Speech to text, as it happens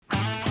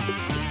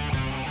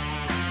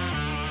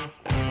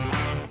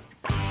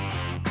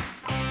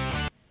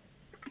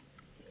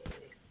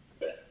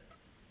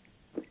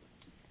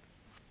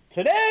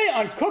Today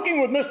on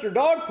Cooking with Mr.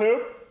 Dog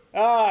Poop.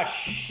 Ah,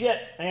 shit.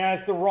 Yeah,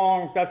 that's the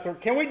wrong.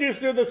 Can we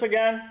just do this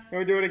again? Can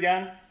we do it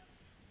again?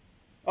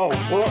 Oh,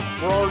 we're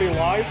already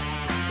live?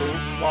 We're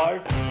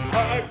live?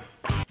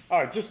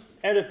 All right, just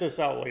edit this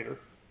out later.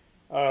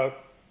 Mr.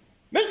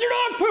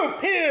 Dog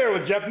Poop here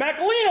with Jeff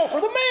Macolino for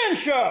the Man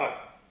Show.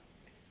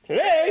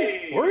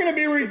 Today, we're going to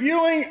be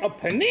reviewing a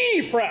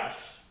Panini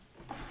Press.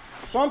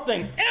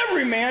 Something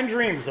every man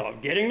dreams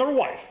of, getting their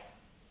wife.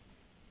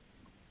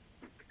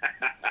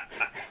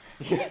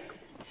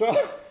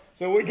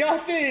 So we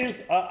got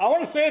these. I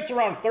want to say it's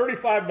around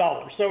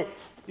 $35. So,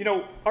 you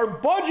know, our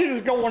budget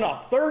is going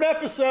up. Third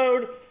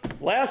episode.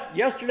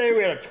 Yesterday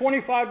we had a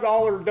 $25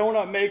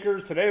 donut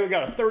maker. Today we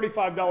got a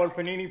 $35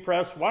 Panini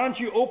Press. Why don't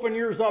you open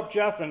yours up,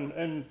 Jeff,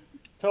 and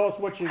tell us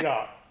what you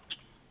got?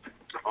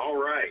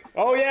 All right.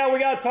 Oh yeah, we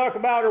got to talk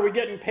about, are we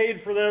getting paid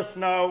for this?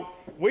 No.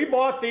 We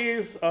bought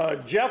these.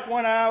 Jeff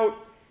went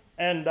out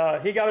and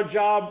he got a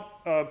job,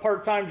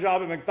 part-time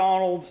job at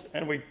McDonald's,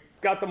 and we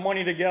got the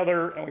money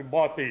together and we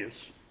bought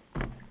these.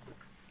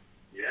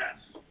 Yes.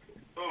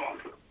 Oh,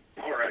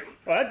 all right.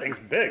 Oh, that thing's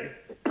big.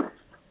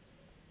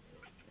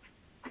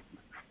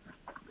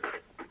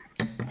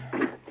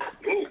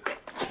 Ooh,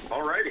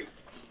 all righty.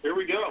 Here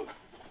we go.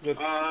 It's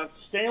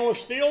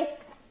stainless steel?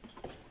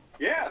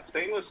 Yeah,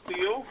 stainless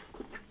steel.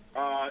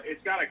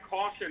 It's got a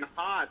caution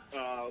hot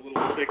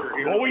little sticker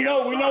here. Well, we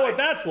know what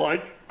that's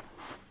like.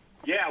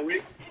 Yeah,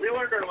 we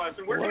learned our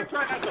lesson. We're going to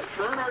try not to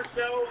burn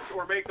ourselves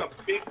or make a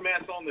big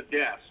mess on the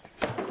desk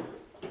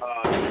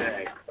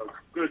today.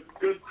 So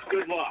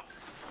good luck.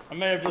 I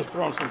may have just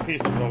thrown some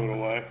pieces of it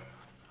away.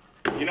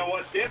 You know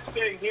what? This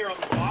thing here on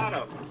the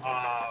bottom,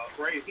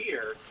 right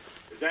here,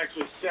 is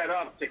actually set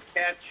up to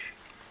catch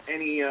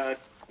any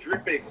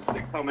drippings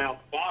that come out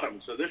the bottom.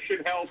 So this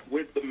should help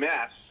with the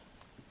mess.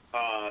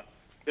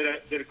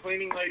 Did a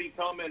cleaning lady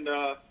come and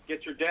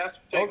get your desk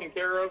taken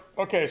care of?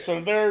 Okay, so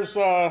there's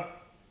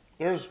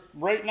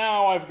right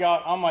now I've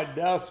got on my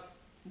desk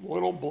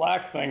little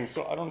black things,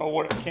 so I don't know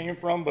what it came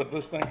from, but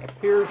this thing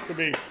appears to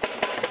be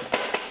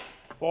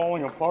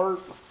falling apart.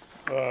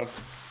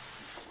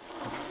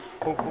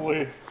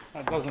 Hopefully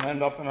that doesn't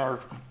end up in our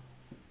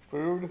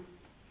food.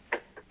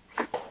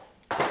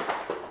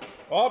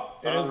 Oh,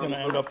 it is going to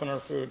end up in our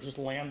food. Just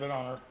landed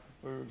on our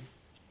food.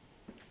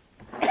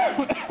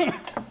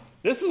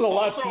 This is a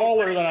lot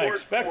smaller than I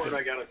expected. Cord,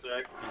 I gotta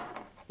say.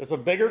 It's a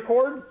bigger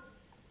cord?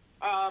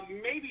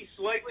 Maybe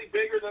slightly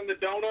bigger than the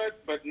donut,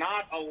 but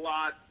not a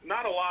lot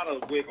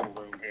of wiggle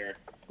room here.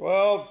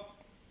 Well,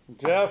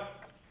 Jeff,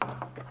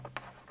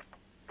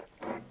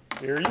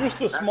 you're used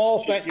to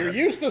small things. You're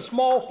used to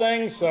small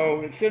things,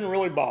 so it shouldn't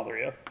really bother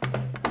you.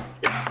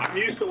 Yeah, I'm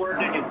used to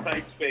working in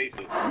tight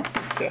spaces.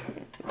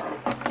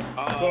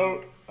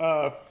 So,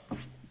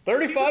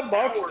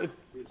 $35.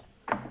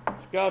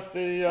 It's got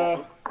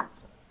the.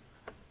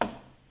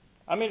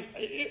 I mean,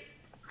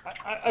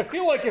 I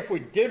feel like if we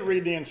did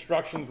read the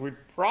instructions, we'd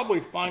probably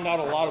find out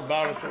a lot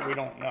about it that we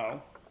don't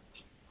know.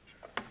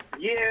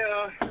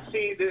 Yeah,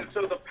 see,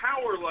 so the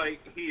power light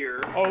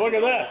here... Oh, look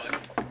at this.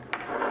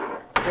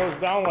 It goes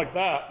down like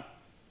that.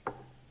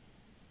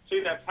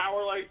 See that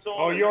power light's on?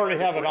 Oh, you already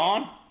have it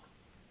on?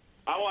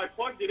 Oh, I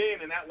plugged it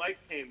in and that light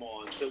came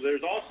on. So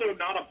there's also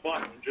not a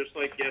button, just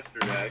like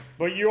yesterday.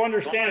 But you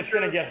understand it's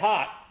going to get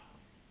hot.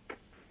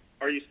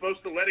 Are you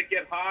supposed to let it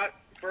get hot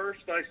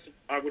first,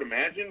 I would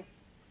imagine?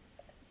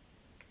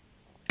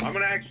 I'm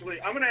gonna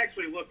actually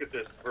look at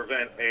this to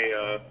prevent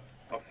a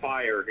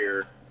fire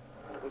here.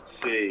 Let's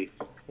see.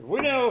 If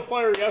we didn't have a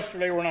fire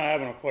yesterday, we're not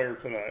having a fire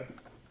today.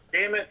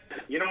 Damn it!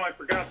 You know, I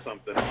forgot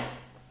something.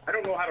 I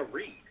don't know how to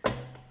read.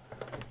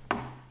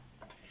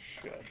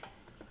 Shit.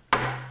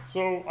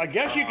 So I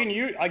guess you can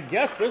use. I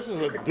guess this is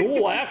a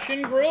dual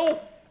action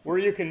grill where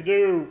you can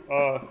do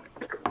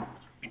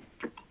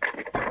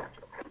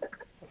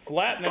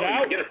flatten it out.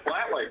 You can get it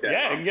flat like that.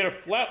 Yeah, you can get it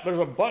flat. There's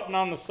a button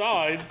on the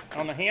side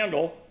on the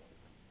handle.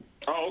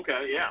 Oh,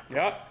 okay, yeah.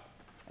 Yep.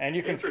 And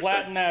you can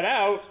flatten that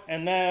out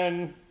and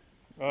then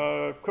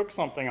cook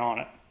something on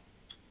it.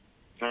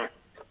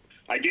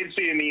 I did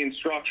see in the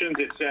instructions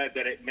it said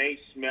that it may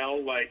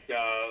smell like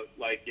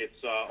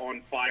it's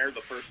on fire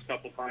the first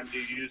couple times you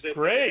use it.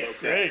 Great,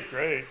 okay.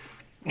 great.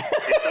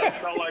 It does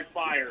smell like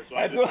fire, so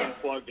I just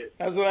unplugged it.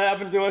 That's what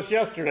happened to us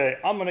yesterday.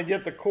 I'm going to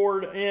get the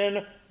cord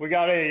in. We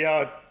got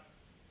a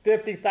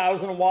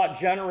 50,000 watt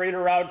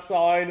generator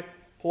outside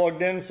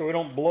plugged in so we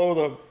don't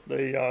blow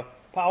the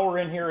power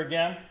in here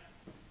again.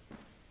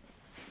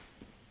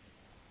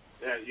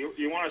 Yeah,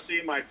 you want to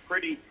see my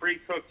pretty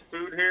pre-cooked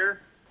food here?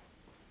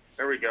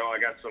 There we go. I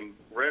got some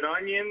red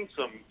onions,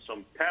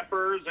 some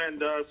peppers,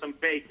 and some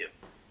bacon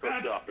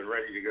cooked up and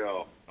ready to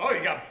go. Oh,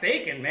 you got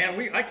bacon, man.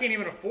 I can't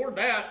even afford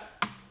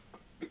that.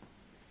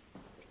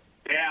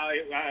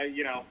 Yeah,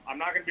 you know, I'm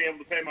not going to be able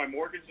to pay my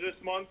mortgage this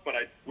month, but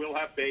I will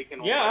have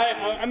bacon.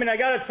 Yeah, I mean, I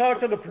got to talk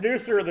to the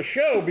producer of the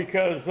show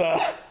because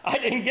I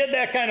didn't get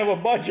that kind of a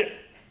budget.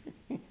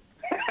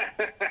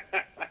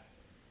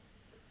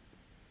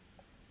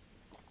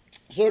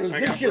 So does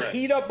this just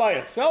heat up by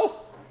itself?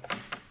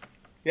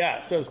 Yeah,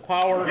 it says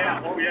power.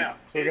 Yeah, oh yeah.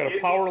 So we got a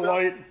power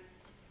light.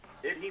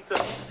 It heats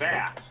up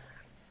fast.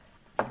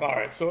 All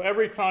right, so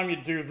every time you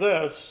do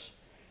this,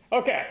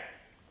 okay.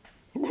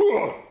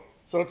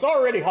 So it's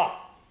already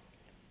hot.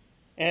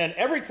 And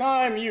every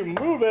time you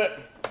move it,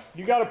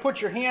 you got to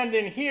put your hand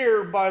in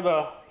here by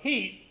the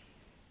heat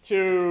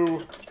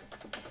to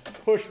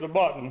push the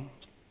button.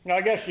 Now,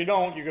 I guess you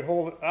don't. You could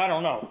hold it. I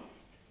don't know.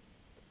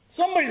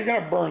 Somebody's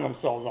going to burn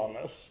themselves on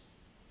this.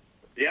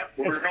 Yeah,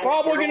 it's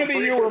probably going to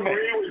be you or me.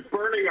 We're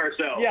burning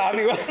ourselves. Yeah, I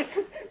mean.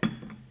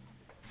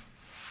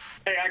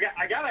 Hey,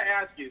 I got to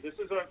ask you. This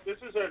is a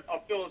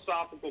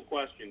philosophical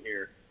question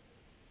here.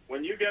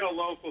 When you get a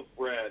loaf of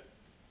bread,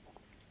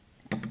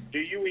 do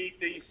you eat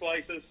these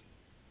slices?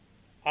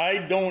 I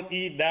don't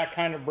eat that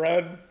kind of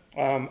bread.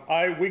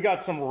 We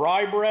got some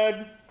rye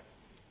bread,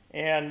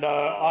 and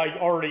I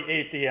already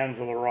ate the ends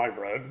of the rye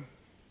bread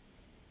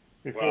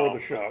before the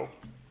show.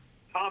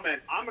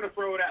 Comment. I'm going to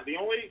throw it out. The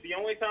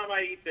only time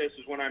I eat this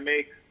is when I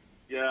make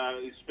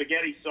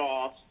spaghetti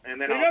sauce,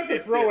 and then you don't have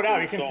to throw it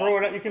out. You can throw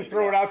it out. You can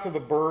throw it out to the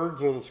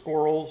birds or the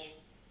squirrels.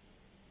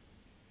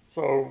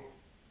 So,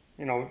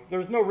 you know,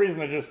 there's no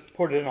reason to just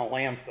put it in a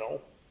landfill.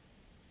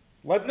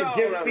 Feed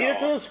it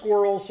to the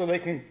squirrels so they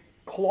can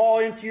claw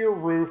into your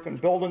roof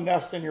and build a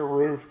nest in your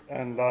roof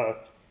and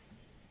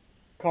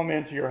come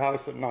into your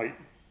house at night.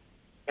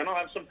 And I'll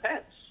have some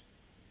pets.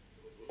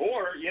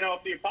 Or, you know,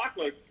 if the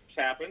apocalypse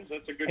happens,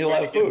 that's a good way You'll to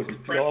have food.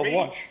 You'll have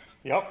lunch.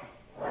 Yep.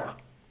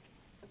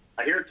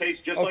 I hear it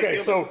tastes just like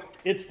Okay, so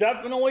it's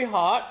definitely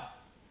hot.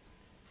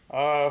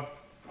 I'm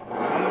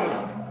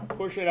going to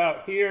push it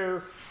out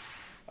here.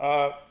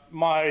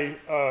 My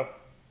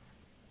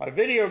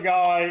video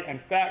guy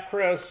and Fat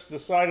Chris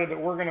decided that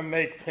we're going to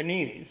make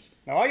paninis.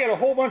 Now, I got a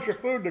whole bunch of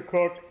food to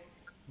cook,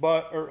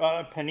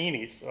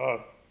 paninis.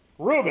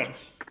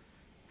 Rubens.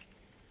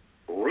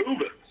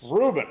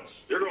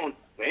 Rubens. They're going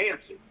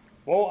fancy.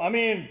 Well, I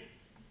mean,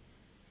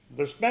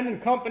 they're spending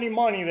company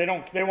money.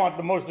 They want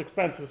the most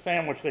expensive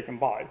sandwich they can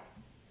buy.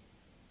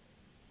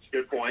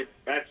 Good point.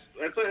 That's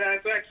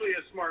actually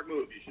a smart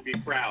move. You should be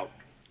proud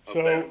of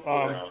so,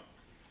 that.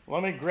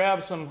 Let me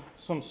grab some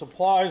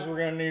supplies. We're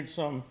going to need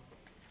some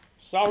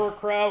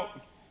sauerkraut,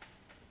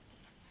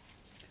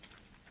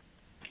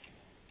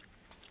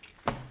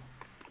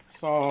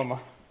 some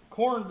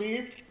corned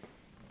beef,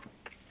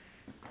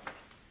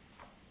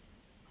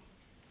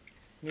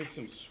 need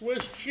some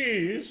Swiss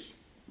cheese.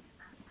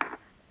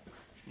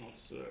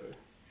 Let's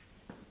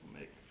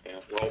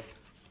well,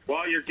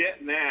 while you're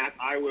getting that,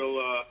 I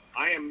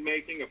am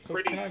making a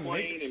pretty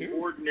plain and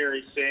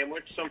ordinary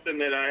sandwich, something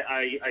that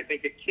I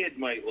think a kid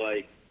might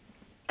like.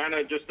 Kind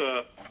of just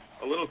a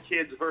little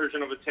kid's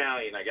version of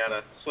Italian. I got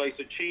a slice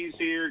of cheese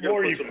here.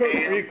 Are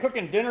you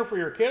cooking dinner for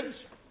your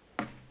kids?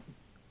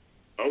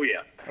 Oh,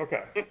 yeah.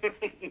 Okay.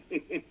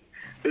 This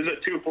is a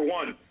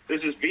 2-for-1.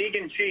 This is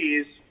vegan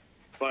cheese,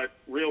 but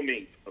real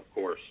meat, of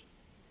course.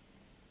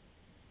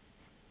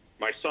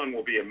 My son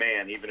will be a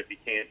man, even if he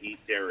can't eat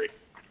dairy.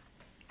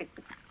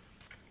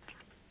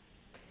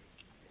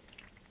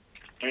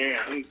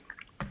 And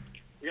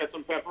we got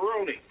some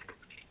pepperoni.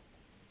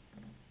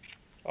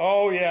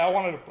 Oh yeah, I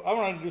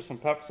wanted to do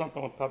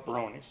something with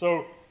pepperoni.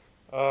 So,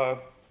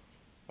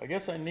 I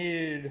guess I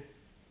need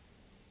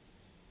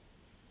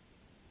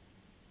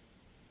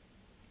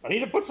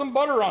to put some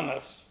butter on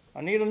this.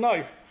 I need a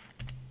knife.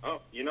 Oh,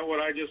 you know what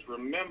I just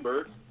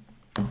remembered?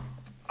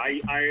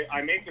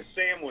 I make a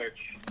sandwich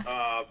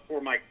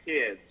for my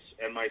kids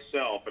and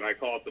myself, and I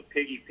call it the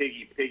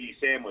piggy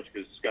sandwich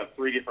because it's got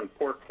 3 different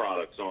pork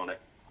products on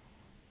it.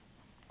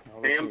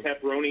 Ham,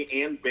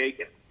 pepperoni, and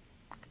bacon.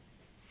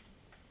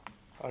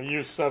 I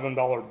use $7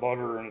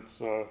 butter, and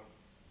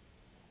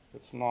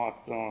it's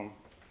not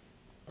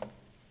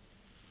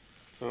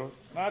so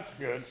that's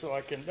good. So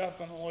I can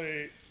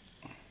definitely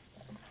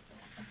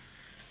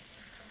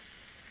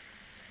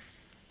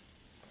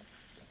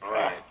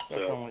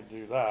definitely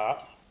do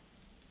that.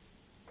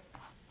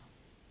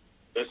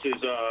 This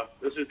is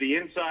the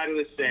inside of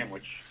the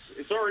sandwich.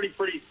 It's already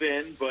pretty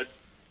thin, but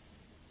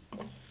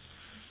I'm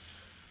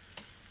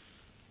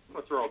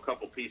gonna throw a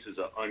couple pieces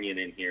of onion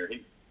in here.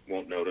 He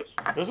won't notice.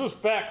 This is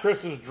Fat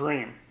Chris's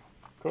dream,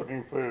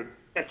 cooking food.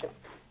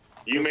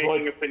 You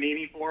making a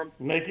panini for him?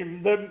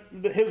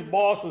 His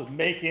boss is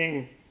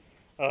making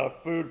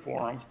food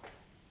for him.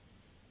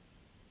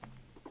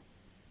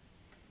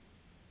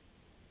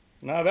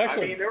 No,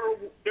 actually, I mean,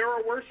 there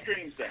are worse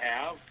dreams to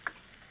have.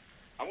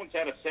 I once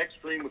had a sex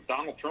dream with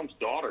Donald Trump's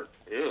daughter.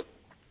 Ew.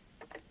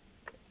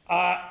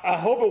 I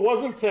hope it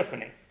wasn't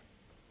Tiffany.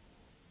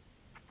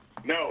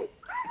 No.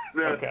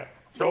 Okay.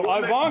 So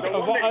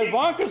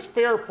Ivanka's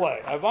fair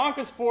play.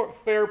 Ivanka's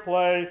fair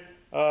play.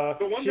 The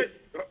one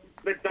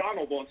that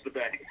Donald wants to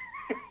bang.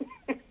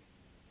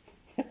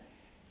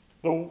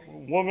 The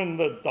woman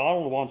that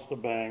Donald wants to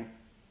bang.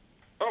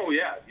 Oh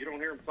yeah, you don't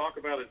hear him talk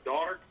about his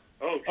daughter.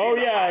 Oh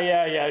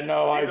yeah.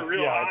 No,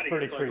 it's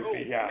pretty creepy.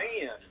 Like, yeah,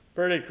 man.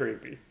 Pretty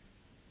creepy.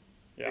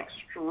 Yeah.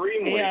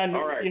 Extremely. And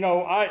all right. you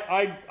know,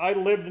 I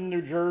lived in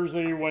New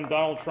Jersey when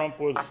Donald Trump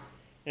was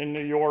in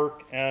New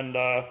York, and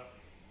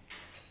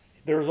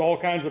there's all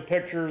kinds of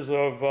pictures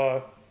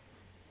of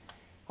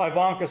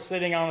Ivanka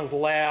sitting on his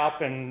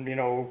lap and, you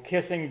know,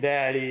 kissing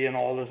daddy and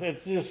all this.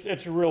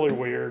 It's really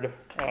weird.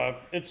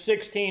 It's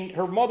 16.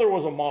 Her mother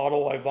was a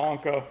model,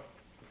 Ivanka,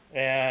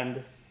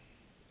 and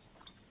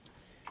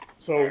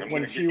so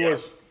when she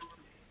was,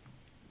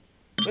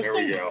 this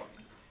thing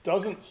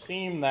doesn't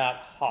seem that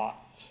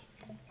hot.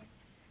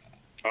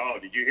 Oh,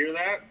 did you hear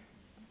that?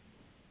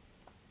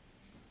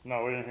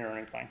 No, we didn't hear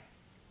anything.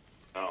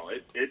 Oh,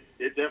 it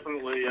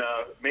definitely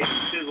made a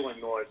sizzling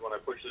noise when I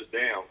pushed this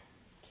down.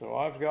 So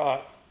I've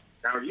got.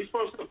 Now, are you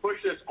supposed to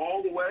push this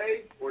all the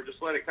way, or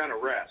just let it kind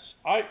of rest?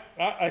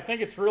 I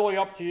think it's really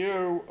up to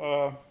you.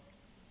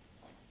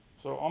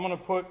 So I'm going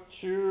to put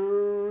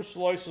 2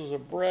 slices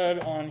of bread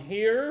on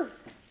here.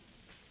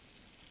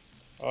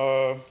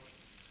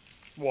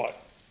 What?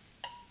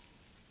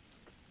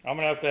 I'm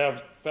going to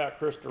have Fat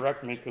Chris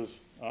direct me because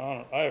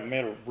I haven't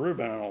made a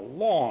Reuben in a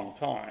long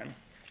time.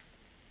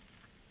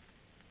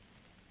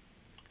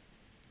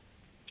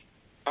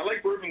 I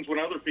like Rubens when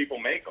other people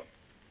make them.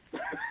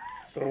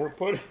 So we're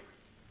putting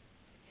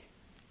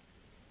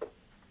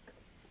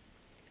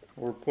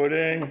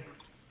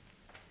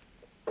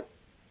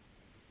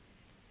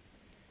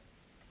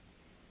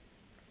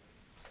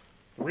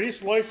 3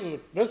 slices.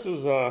 This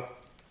is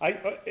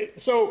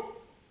so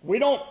we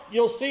don't.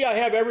 You'll see I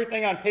have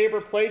everything on paper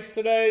plates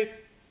today.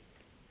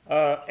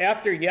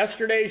 After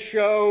yesterday's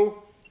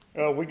show,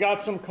 we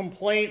got some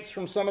complaints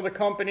from some of the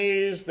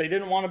companies. They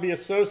didn't want to be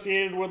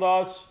associated with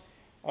us.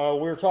 We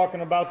were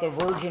talking about the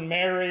Virgin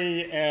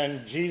Mary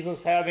and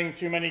Jesus having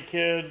too many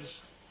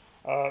kids.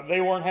 They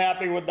weren't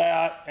happy with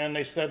that, and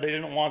they said they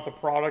didn't want the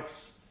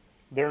products,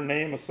 their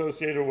name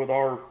associated with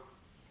our...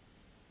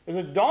 Is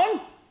it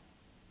done?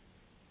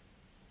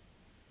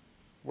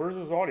 Where's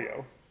his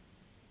audio?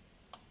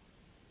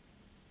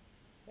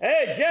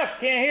 Hey, Jeff,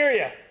 can't hear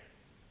you.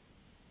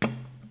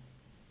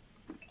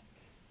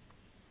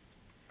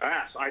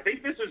 I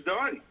think this is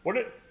done. What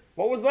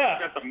was that?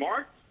 Got the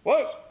mark?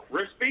 What?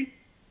 Crispy?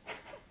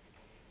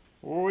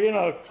 Were we in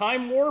a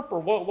time warp, or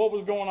what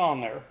was going on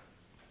there?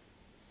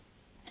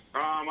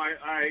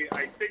 I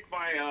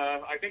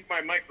think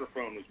my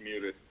microphone was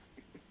muted.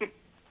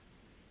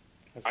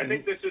 I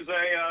think this is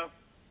a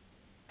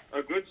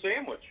good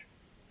sandwich.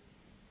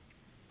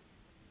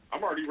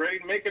 I'm already ready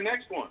to make the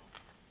next one.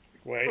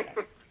 Wait,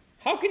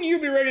 how can you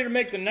be ready to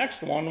make the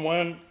next one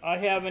when I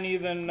haven't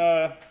even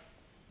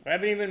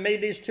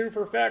made these 2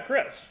 for Fat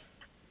Chris?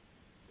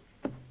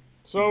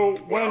 So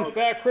when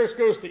Fat Chris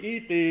goes to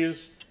eat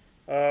these,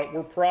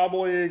 we're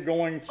probably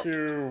going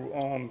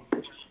to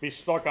be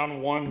stuck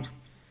on one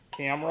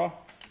camera.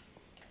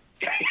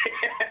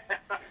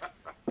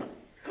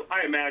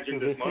 I imagine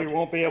this much. We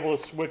won't be able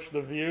to switch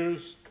the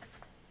views.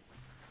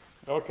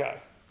 Okay,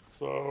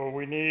 so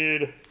we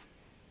need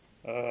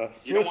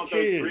Swiss you don't want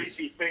cheese. those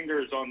greasy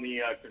fingers on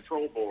the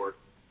control board.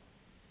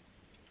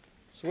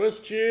 Swiss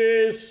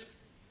cheese.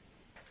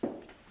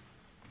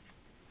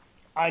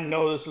 I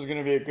know this is going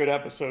to be a good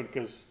episode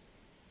because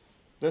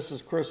this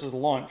is Chris's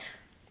lunch.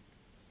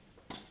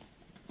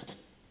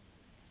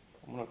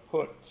 I'm going to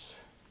put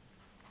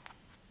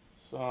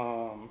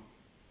some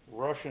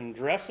Russian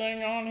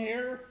dressing on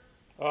here.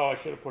 Oh, I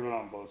should have put it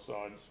on both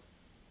sides.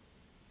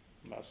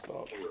 Messed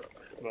up,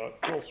 but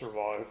we'll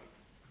survive.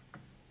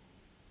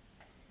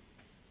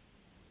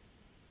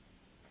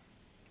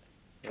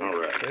 All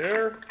right.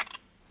 There.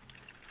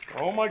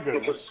 Oh my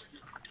goodness.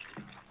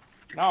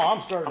 Now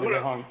I'm starting to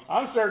get hungry.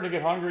 I'm starting to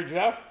get hungry,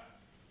 Jeff.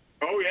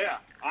 Oh yeah.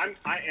 I'm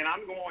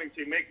going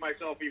to make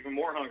myself even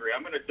more hungry.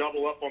 I'm going to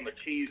double up on the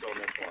cheese on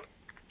this one.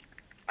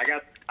 I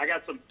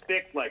got some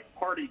thick, like,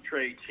 party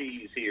tray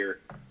cheese here.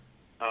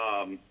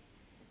 So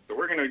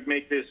we're going to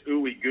make this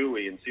ooey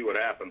gooey and see what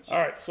happens. All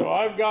right, so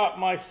I've got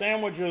my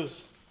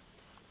sandwiches.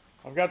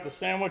 I've got the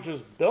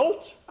sandwiches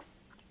built.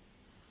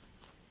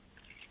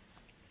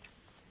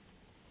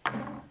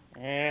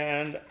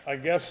 And I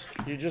guess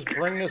you just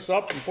bring this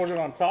up and put it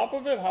on top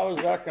of it? How is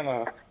that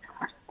going to...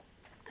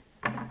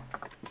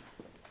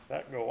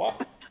 that go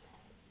up?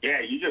 Yeah,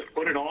 you just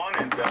put it on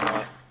and...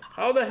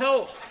 How the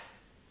hell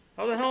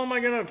am I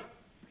going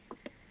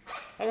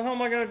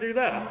to do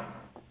that?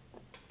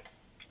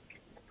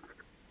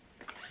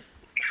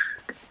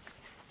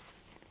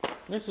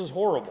 This is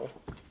horrible.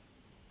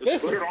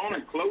 Just put it on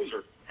and close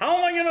her. How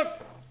am I going to...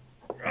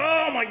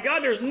 Oh my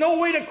God, there's no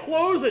way to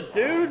close it,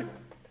 dude.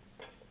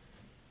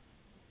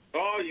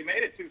 Oh, you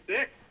made it too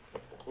thick.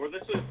 Or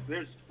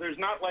there's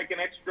not like an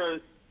extra...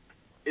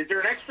 Is there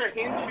an extra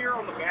hinge here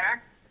on the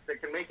back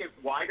that can make it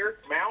wider,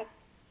 mouth?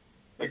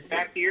 Like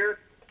back here?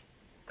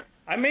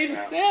 I made the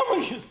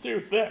sandwiches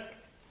too thick.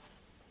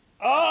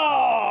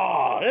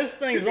 Oh, this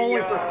thing's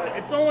only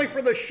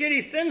for the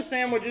shitty thin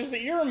sandwiches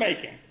that you're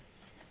making.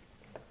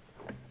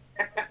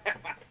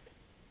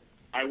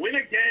 I win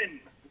again.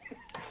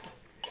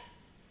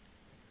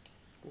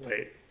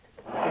 Wait,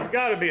 there's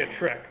got to be a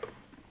trick.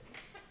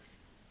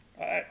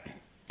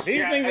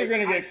 These things are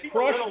going to get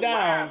crushed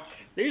down.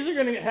 These are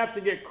going to have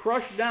to get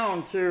crushed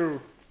down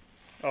to...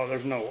 Oh,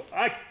 there's no...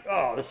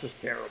 Oh, this is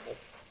terrible.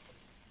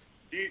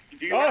 Do you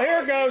Oh, here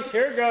it goes.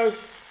 Here it goes.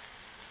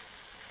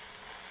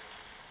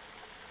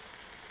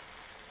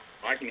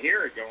 I can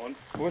hear it going.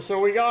 Well, so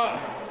we got,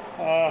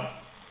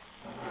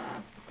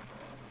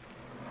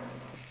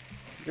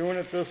 doing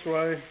it this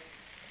way.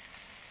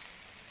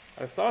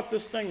 I thought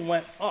this thing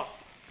went up.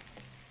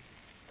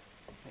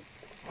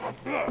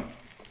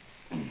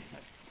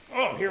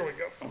 Oh, here we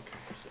go. Okay.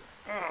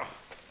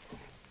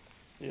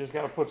 You just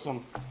got to put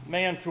some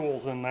man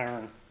tools in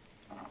there.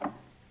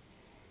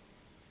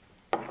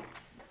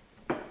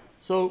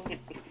 So,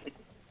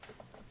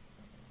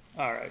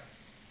 all right.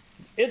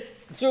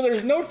 So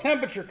there's no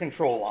temperature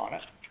control on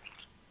it.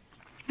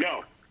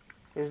 No.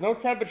 There's no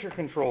temperature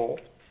control,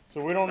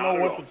 so we don't know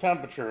what the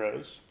temperature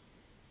is.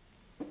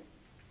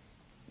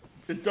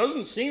 It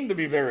doesn't seem to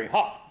be very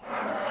hot.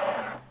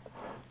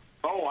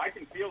 Oh, I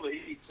can feel the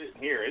heat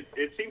sitting here.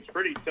 It seems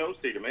pretty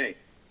toasty to me.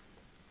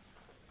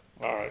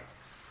 All right.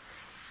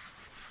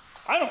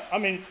 I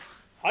mean,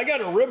 I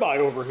got a ribeye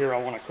over here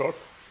I want to cook,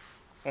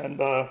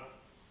 and I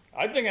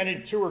think I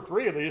need 2 or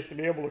 3 of these to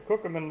be able to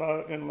cook them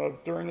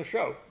during the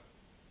show.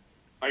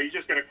 Are you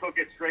just gonna cook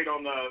it straight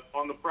on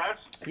the press?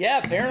 Yeah,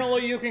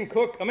 apparently you can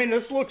cook. I mean,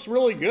 this looks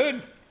really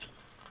good.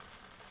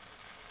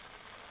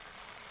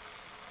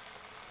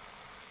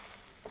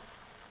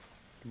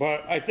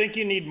 But I think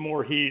you need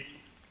more heat.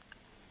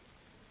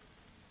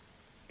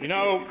 You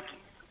know?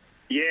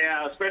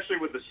 Yeah, especially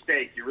with the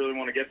steak. You really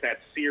want to get that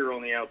sear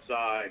on the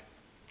outside.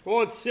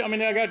 Well, I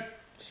mean, I got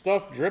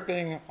stuff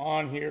dripping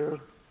on here.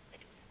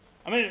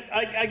 I mean,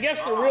 I guess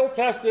the real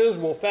test is,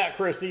 will Fat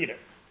Chris eat it?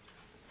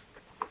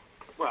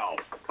 Well,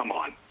 come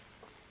on.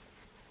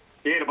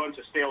 He ate a bunch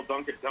of stale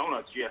Dunkin'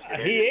 Donuts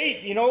yesterday. He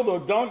ate, you know, the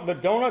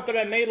donut that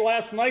I made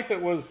last night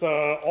that was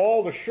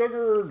all the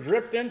sugar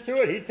dripped into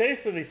it. He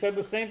tasted it. He said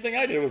the same thing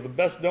I did. It was the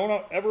best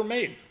donut ever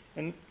made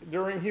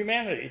during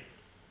humanity.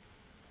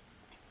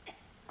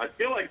 I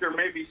feel like there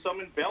may be some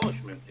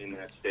embellishment in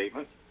that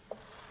statement.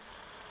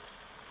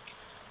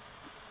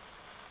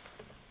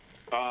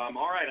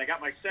 All right, I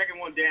got my second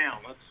one down.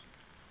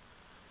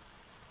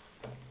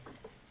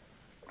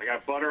 I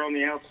got butter on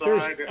the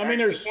outside.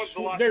 This one's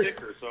a lot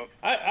thicker, so.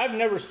 I've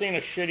never seen a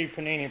shitty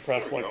Panini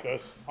press like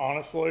this,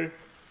 honestly.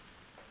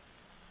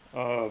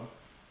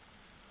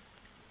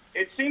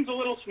 It seems a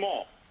little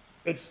small.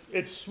 It's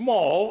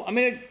small. I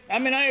mean,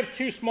 I have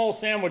 2 small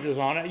sandwiches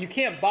on it. You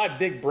can't buy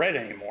big bread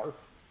anymore.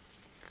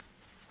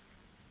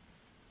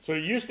 So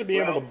you used to be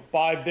able to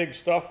buy big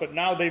stuff, but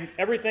now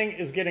everything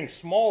is getting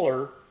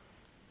smaller,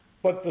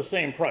 but the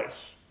same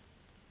price.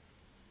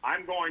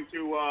 I'm going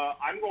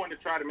to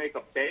try to make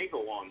a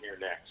bagel on here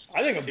next.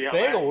 I think a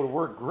bagel would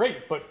work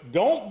great, but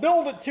don't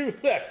build it too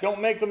thick.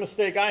 Don't make the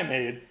mistake I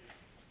made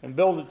and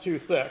build it too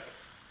thick.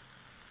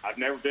 I've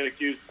never been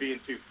accused of being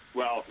too,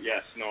 well,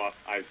 yes, no,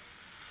 I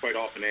quite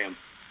often am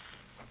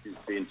accused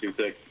of being too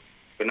thick,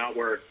 but not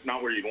where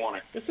you'd want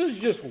it. This is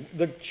just,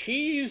 the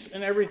cheese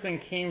and everything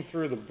came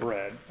through the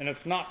bread, and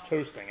it's not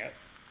toasting it.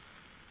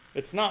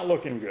 It's not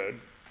looking good.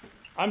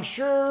 I'm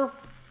sure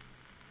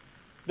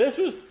this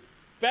was,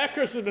 Fat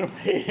Chris has been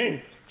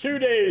waiting 2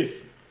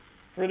 days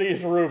for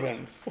these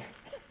Rubens.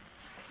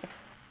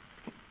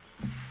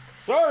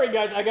 Sorry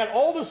guys, I got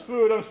all this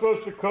food I'm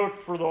supposed to cook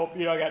for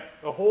I got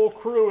the whole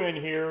crew in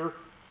here,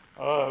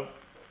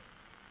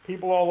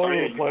 people all over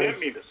the place. You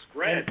gave me the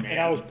spread, man. And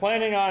I was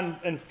planning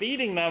on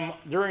feeding them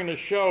during the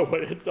show,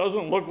 but it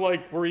doesn't look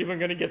like we're even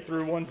going to get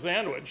through one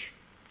sandwich.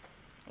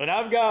 And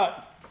I've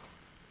got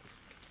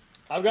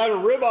a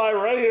ribeye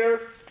right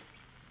here.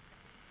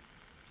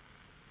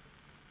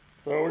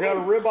 So we got a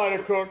ribeye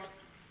to cook.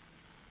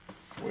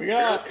 We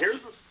got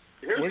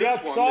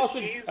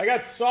sausage. I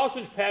got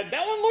sausage pad.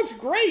 That one looks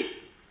great.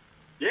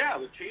 Yeah,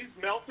 the cheese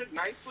melted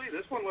nicely.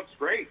 This one looks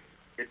great.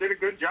 It did a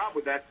good job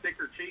with that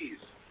thicker cheese.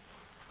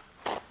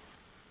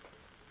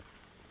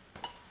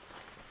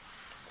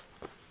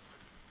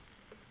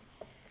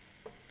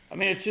 I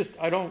mean, it's just,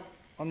 I don't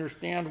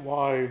understand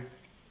why.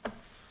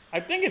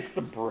 I think it's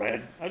the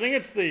bread. I think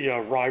it's the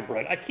rye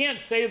bread. I can't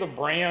say the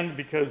brand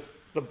because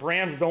the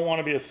brands don't want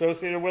to be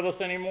associated with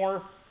us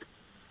anymore.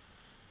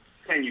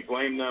 Can you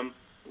blame them?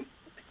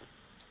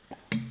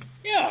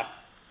 Yeah.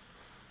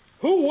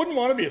 Who wouldn't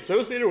want to be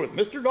associated with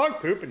Mr. Dog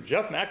Poop and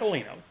Jeff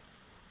Macolino?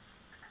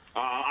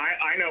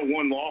 I know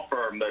one law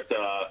firm that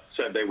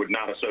said they would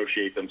not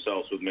associate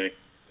themselves with me.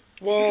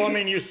 Well, I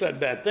mean, you said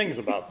bad things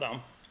about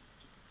them.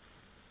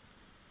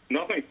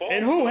 Nothing false.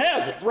 And who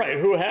hasn't? Right,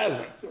 who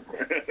hasn't?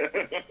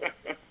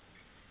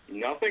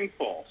 Nothing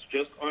false,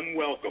 just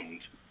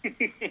unwelcomed.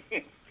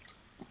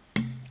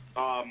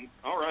 All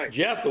right.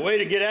 Jeff, the way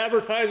to get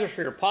advertisers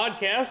for your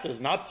podcast is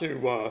not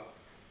to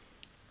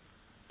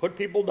put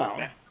people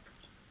down.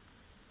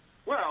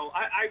 Well,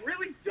 I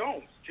really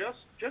don't. Just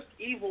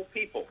evil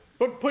people.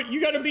 But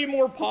you got to be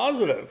more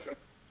positive.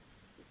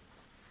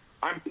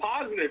 I'm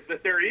positive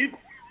that they're evil.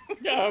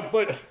 Yeah,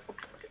 but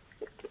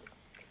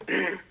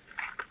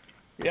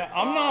yeah,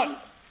 I'm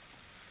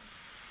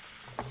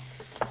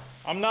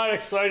not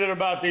excited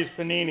about these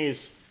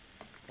paninis.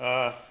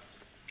 But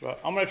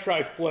I'm gonna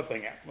try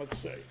flipping it. Let's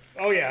see.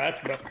 Oh yeah,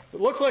 that's better. It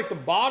looks like the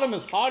bottom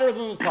is hotter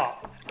than the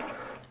top.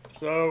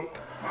 So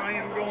I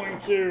am going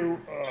to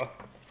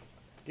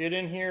get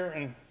in here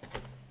and,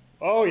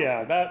 oh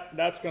yeah,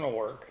 that's gonna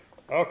work.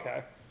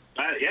 Okay.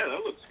 Yeah, that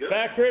looks good.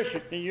 Fat Chris,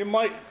 you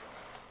might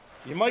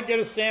get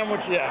a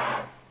sandwich yet.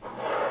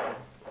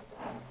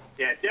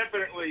 Yeah,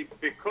 definitely,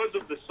 because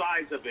of the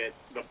size of it,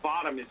 the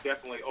bottom is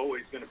definitely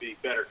always going to be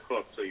better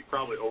cooked, so you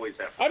probably always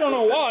have to. I don't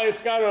know why.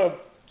 It's got a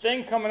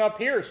thing coming up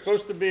here. It's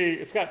supposed to be,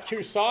 it's got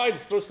two sides,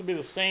 it's supposed to be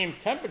the same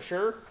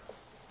temperature.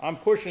 I'm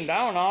pushing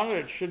down on it.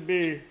 It should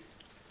be.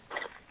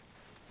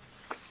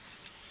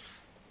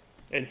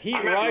 And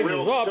heat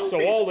rises up,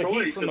 so all the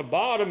heat from the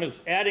bottom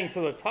is adding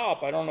to the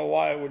top. I don't know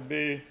why it would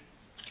be.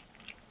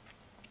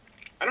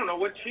 I don't know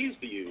what cheese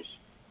to use.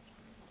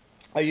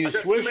 I use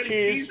Swiss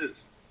cheese. Cheeses.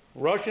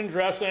 Russian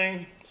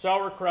dressing,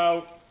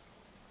 sauerkraut.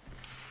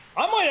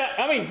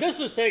 I mean, this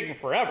is taking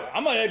forever. I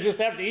might just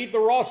have to eat the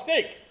raw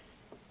steak.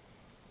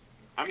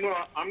 I'm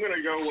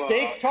gonna go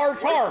steak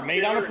tartare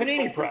made on a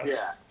Panini Press.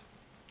 Yeah.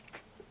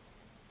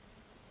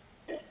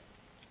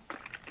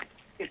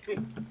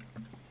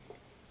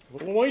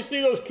 When you see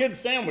those kids'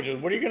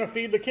 sandwiches, what are you gonna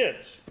feed the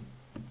kids?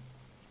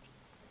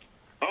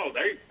 Oh,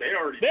 they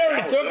already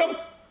took them.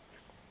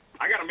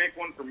 I gotta make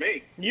one for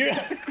me.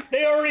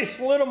 They already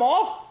slid them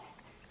off.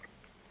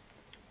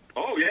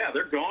 Oh, yeah,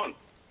 they're gone.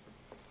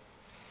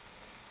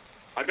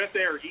 I bet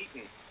they are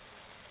eaten.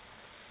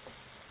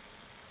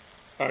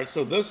 All right,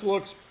 so this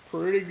looks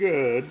pretty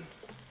good.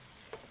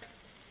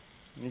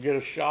 You get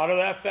a shot of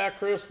that, Fat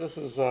Chris. This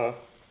is,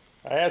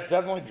 it's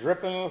definitely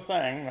dripping in the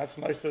thing. That's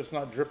nice that it's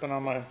not dripping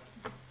on my,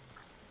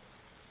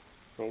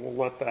 so we'll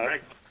let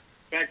that.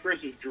 Fat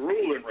Chris is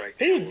drooling right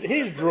now.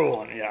 He's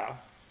drooling, yeah.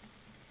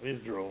 He's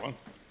drooling.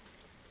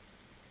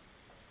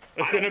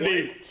 It's going to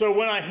be, so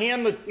when I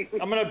I'm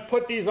going to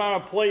put these on a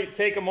plate,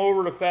 take them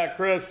over to Fat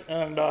Chris,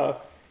 and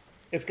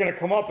it's going to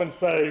come up and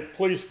say,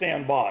 please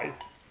stand by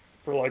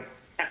for like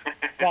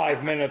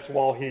 5 minutes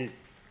while he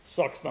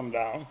sucks them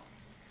down.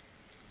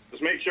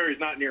 Just make sure he's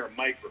not near a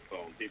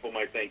microphone. People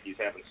might think he's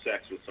having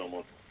sex with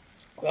someone.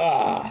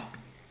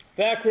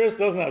 Fat Chris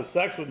doesn't have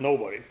sex with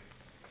nobody.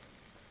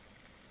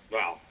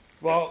 Wow.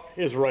 Well,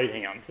 his right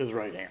hand.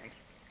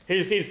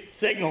 He's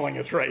signaling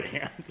his right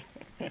hand.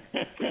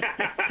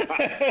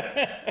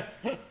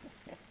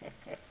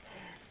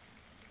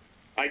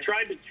 I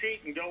tried to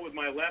cheat and go with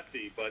my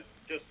lefty, but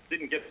just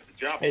didn't get the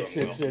job done.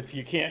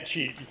 You can't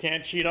cheat. You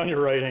can't cheat on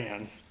your right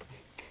hand.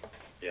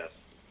 Yes.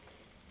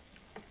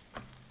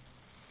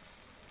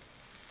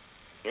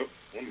 Oh,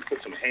 let me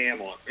put some ham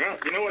on.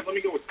 You know what? Let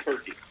me go with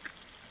turkey.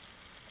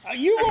 I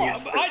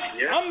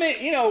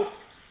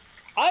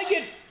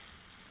get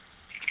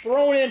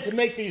thrown in to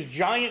make these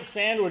giant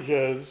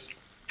sandwiches.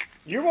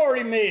 You've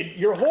already made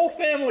your whole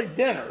family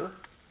dinner,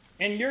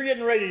 and you're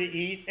getting ready to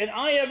eat, and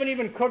I haven't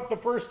even cooked the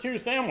first 2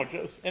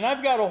 sandwiches. And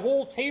I've got a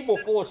whole table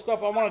full of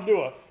stuff I want to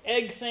do. An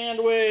egg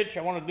sandwich,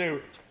 I want to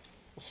do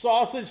a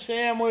sausage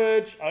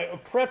sandwich, a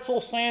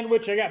pretzel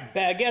sandwich. I got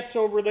baguettes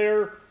over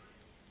there.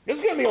 This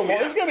is going to be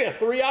this is going to be a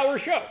 3-hour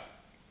show.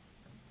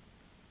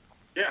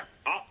 Yeah,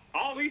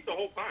 I'll eat the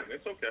whole time.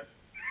 It's okay.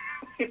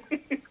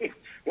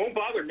 Won't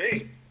bother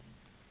me.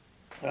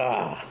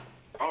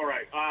 All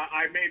right,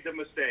 I made the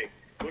mistake.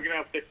 Look at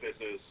how thick this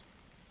is.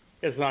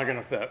 It's not going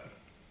to fit.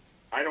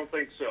 I don't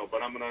think so,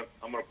 but I'm gonna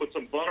put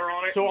some butter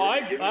on it. So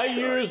I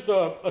used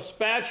a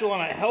spatula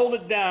and I held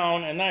it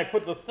down, and then I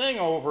put the thing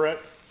over it,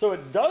 so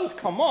it does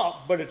come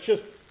up, but it's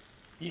just,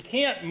 you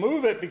can't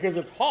move it because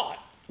it's hot.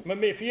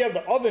 Maybe if you have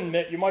the oven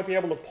mitt, you might be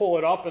able to pull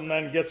it up and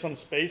then get some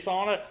space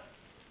on it.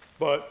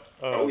 But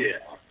oh yeah,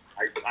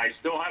 I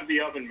still have the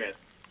oven mitt.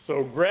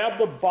 So grab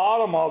the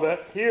bottom of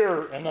it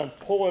here and then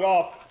pull it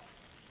up,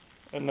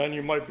 and then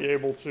you might be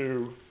able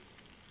to.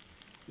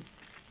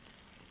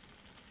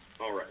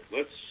 All right,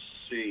 let's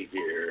see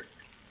here.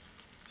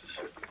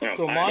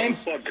 So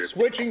mine's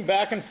switching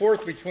back and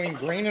forth between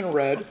green and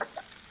red.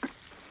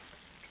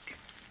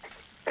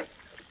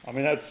 I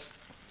mean, it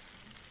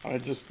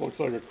just looks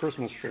like a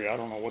Christmas tree. I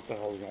don't know what the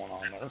hell's going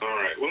on there. All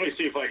right, let me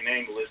see if I can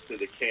angle this to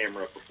the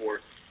camera before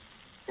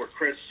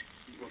Chris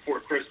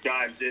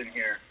dives in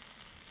here.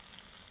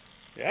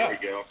 Yeah. There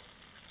we go.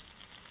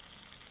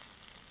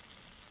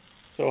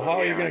 So how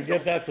are you going to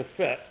get that to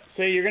fit?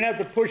 See, you're going to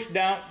have to push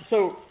down.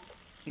 So,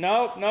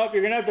 nope,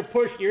 you're going to have to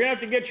push. You're going to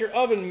have to get your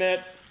oven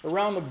mitt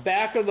around the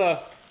back of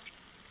the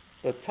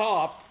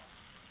top.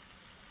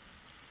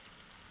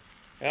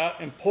 Yeah,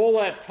 and pull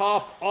that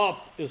top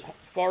up as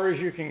far as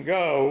you can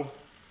go.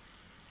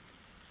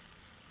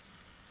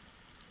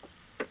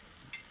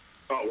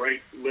 Oh,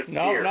 right. Lift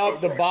No, here. no,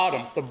 Okay. the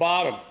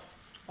bottom,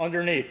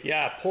 underneath.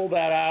 Yeah, pull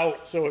that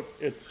out so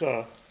it's.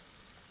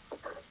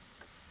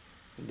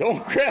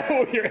 Don't grab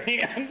it with your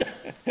hand.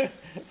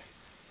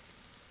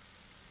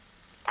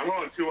 I'm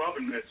on 2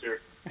 oven mitts here.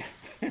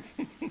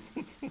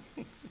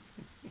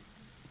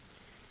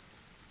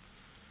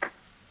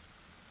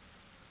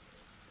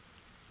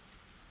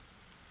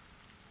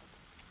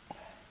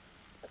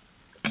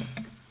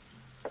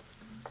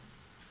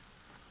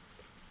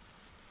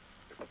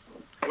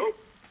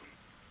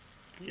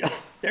 Yeah.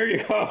 There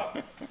you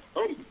go.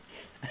 Oh.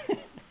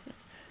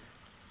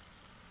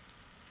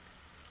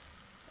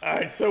 All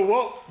right, so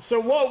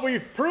what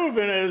we've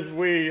proven is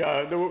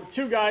there were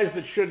two guys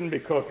that shouldn't be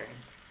cooking.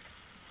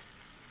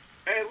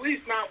 At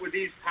least not with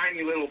these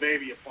tiny little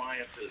baby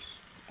appliances.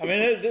 I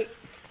mean,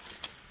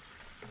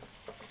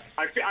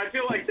 I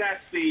feel like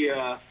that's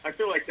the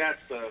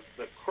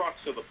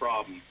crux of the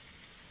problem.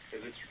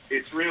 Because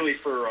it's really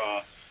for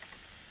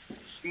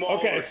small.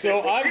 Okay,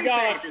 so I've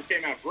got. Just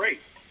came out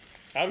great.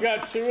 I've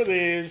got two of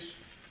these.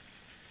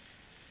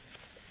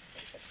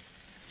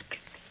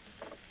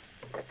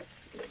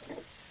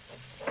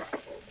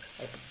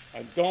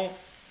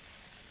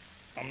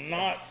 I'm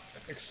not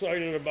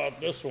excited about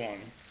this one.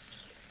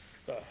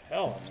 What the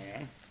hell,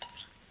 man?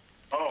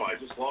 Oh, I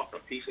just lost a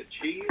piece of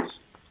cheese.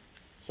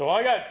 So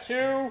I got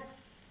two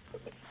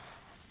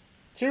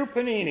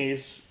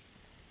paninis.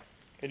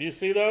 Can you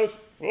see those?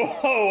 Whoa,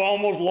 I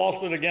almost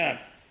lost it again.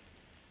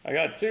 I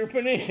got two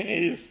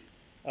paninis.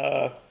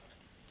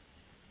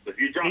 If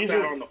you drop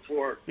that on the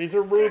floor. These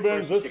are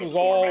Rubens. This is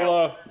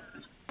all,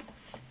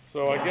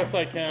 so I guess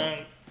I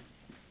can.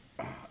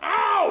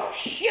 Ow!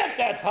 Shit,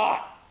 that's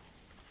hot.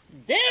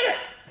 Damn it!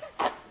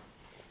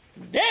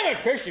 Damn it,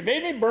 Chris, you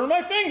made me burn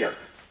my finger.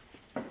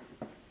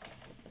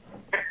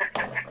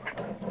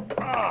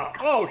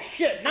 Oh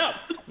shit,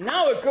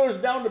 now it goes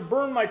down to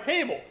burn my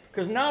table.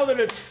 Because now that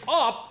it's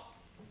up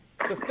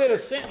to fit a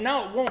sand,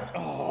 now it won't.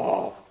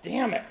 Oh,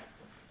 damn it.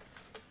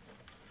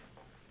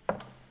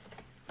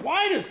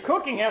 Why does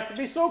cooking have to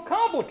be so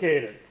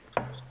complicated?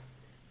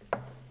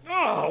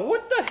 Oh,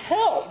 what the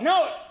hell?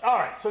 No, all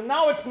right, so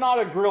now it's not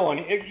a grill.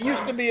 It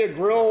used to be a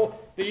grill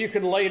that you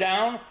could lay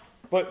down,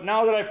 but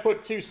now that I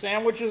put two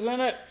sandwiches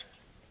in it,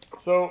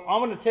 so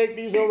I'm gonna take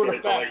these over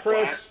to Fat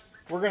Chris.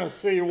 We're gonna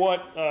see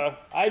what,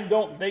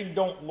 they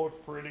don't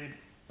look pretty.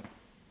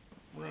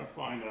 We're gonna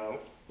find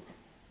out.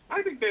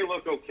 I think they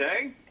look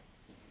okay.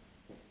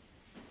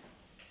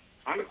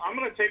 I'm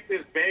gonna take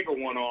this bagel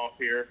one off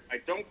here. I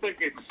don't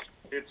think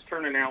it's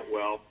turning out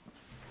well.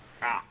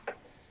 Ah.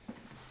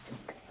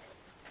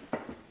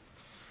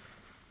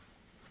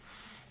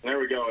 There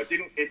we go.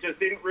 It just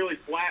didn't really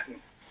flatten.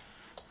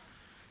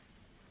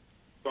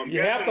 So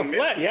you have to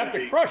you have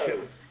to crush it.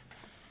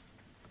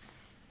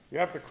 You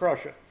have to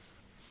crush it.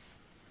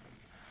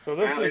 So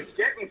this is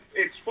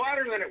it's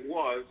flatter than it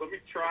was. Let me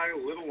try a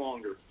little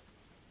longer.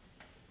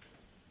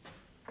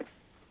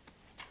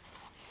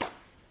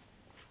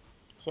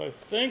 So I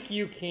think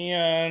you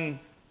can,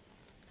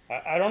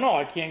 I don't know,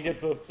 I can't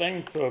get the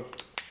thing to,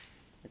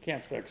 I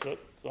can't fix it.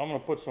 So I'm gonna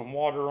put some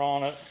water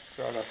on it,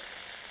 try to.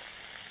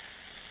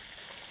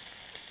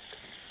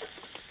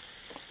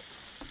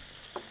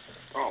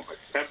 Oh, my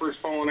pepper's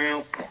falling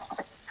out.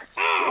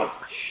 Ow,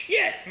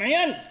 shit,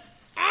 man,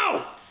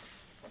 ow.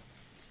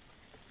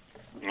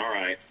 All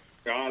right,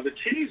 the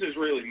cheese is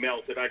really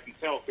melted. I can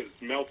tell because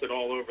it's melted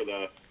all over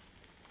the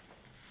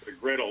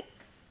griddle.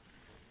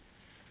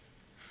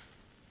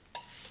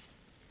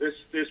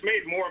 This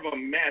made more of a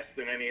mess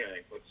than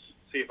anything. Let's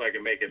see if I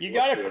can make it. You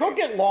gotta cook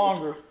it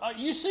longer.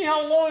 You see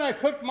how long I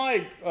cooked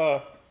my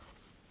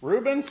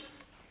Rubens?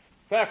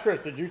 Fat Chris,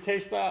 did you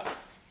taste that?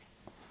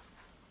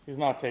 He's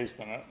not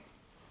tasting it.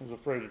 He's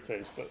afraid to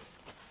taste it.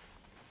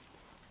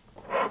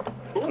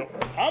 So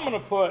I'm gonna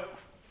put.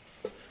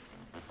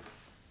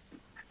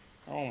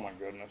 Oh my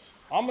goodness.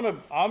 I'm gonna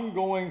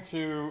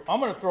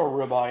throw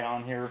a ribeye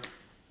on here.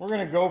 We're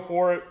gonna go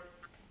for it.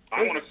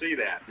 I want to see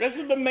that. This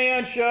is the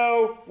man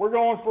show. We're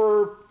going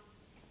for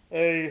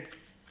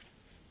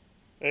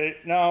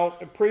now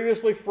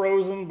previously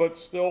frozen, but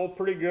still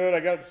pretty good.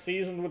 I got it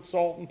seasoned with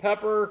salt and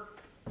pepper.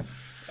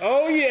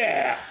 Oh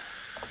yeah!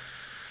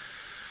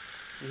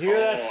 You hear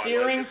that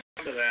searing? I like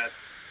the sound of that.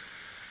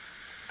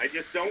 I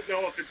just don't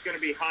know if it's going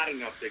to be hot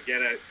enough to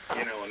get a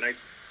nice.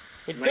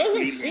 It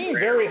doesn't seem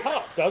very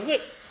hot, does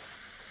it?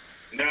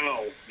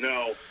 No.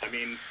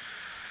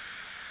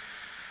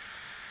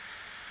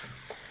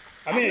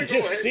 I mean, it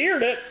just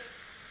seared it.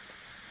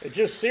 It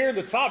just seared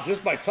the top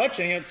just by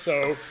touching it,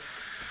 so.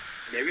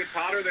 Maybe it's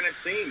hotter than it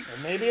seems. Or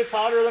maybe it's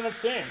hotter than it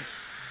seems.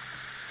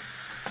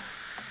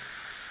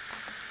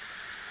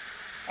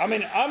 I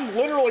mean, I'm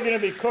literally going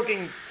to be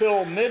cooking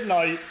till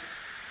midnight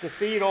to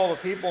feed all the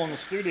people in the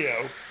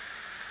studio.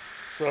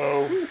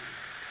 So. Whew.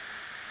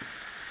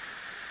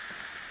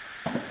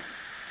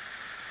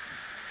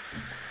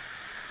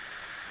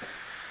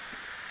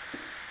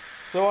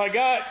 So I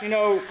got,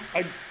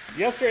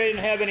 yesterday I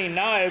didn't have any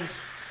knives,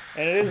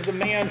 and it is the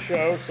man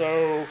show,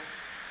 so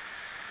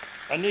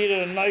I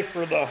needed a knife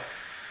for the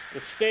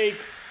steak.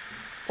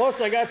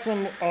 Plus I got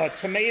some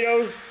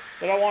tomatoes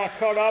that I want to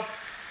cut up,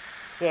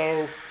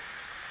 so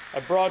I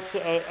brought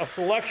a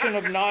selection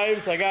of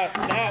knives. I got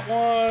that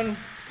one.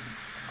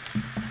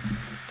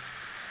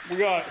 We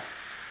got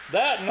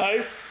that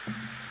knife.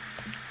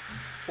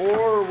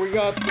 Or we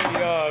got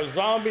the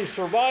zombie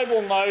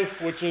survival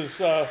knife, which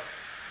is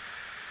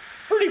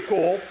pretty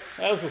cool.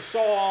 It has a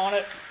saw on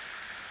it.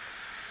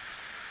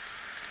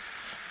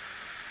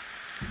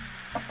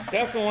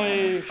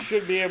 Definitely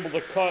should be able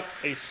to cut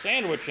a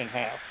sandwich in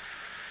half.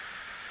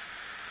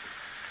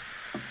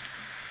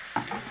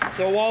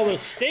 So while the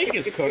steak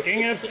is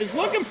cooking, it's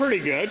looking pretty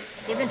good.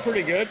 It's looking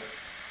pretty good.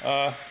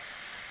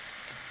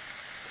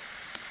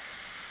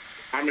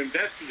 I'm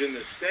invested in the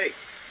steak.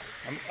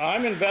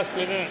 I'm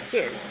invested in it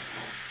too.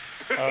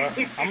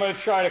 I'm going to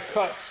try to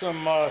cut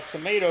some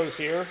tomatoes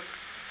here.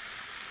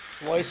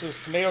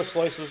 Tomato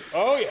slices.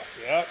 Oh yeah,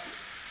 yeah.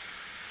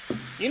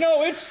 You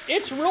know,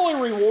 it's really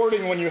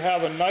rewarding when you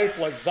have a knife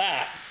like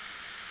that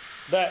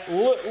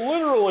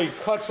literally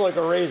cuts like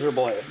a razor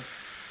blade.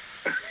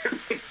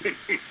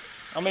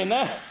 I mean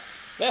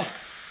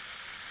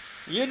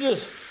you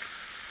just,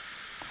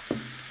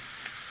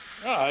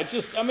 it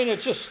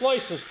just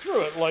slices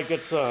through it like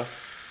it's a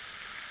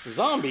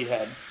zombie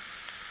head.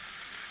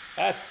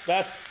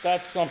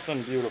 That's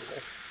something beautiful.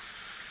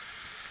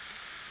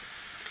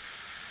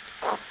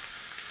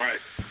 All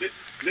right, this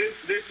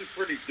is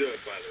pretty good,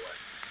 by the way.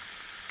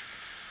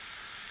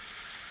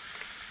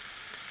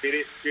 Did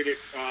it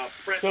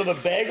press? So the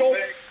bagel,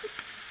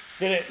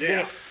 did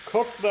it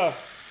cook the?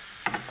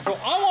 So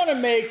I want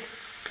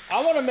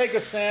to make a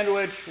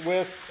sandwich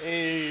with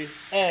a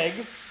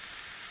egg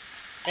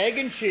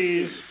and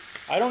cheese.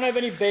 I don't have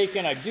any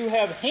bacon. I do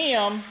have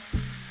ham.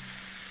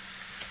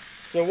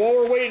 So while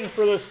we're waiting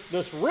for this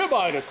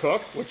ribeye to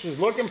cook, which is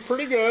looking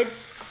pretty good,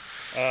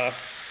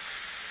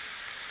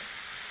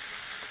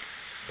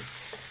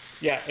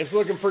 yeah, it's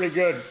looking pretty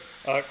good.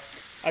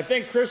 I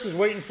think Chris is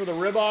waiting for the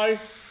ribeye.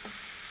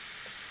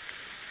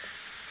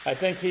 I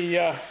think he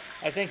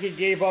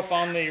gave up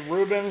on the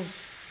Rubens,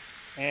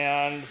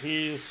 and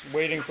he's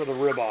waiting for the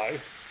ribeye.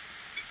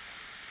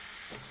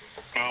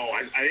 Oh,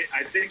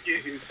 I think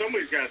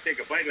somebody's got to take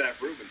a bite of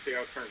that Rubens, see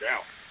how it turned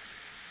out.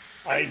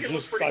 I think it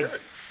looks pretty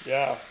good.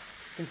 Yeah.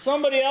 Can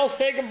somebody else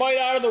take a bite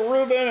out of the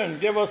Reuben and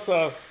give us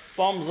a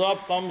thumbs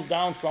up, thumbs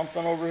down,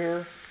 something over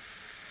here?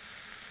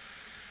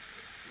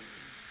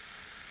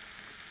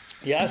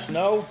 Yes,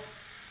 no?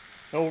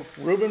 No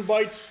Reuben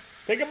bites?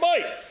 Take a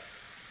bite.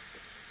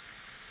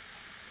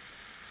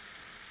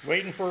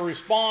 Waiting for a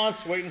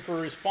response, waiting for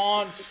a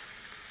response.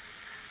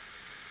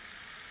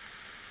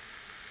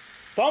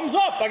 Thumbs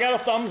up, I got a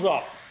thumbs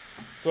up.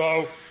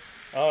 So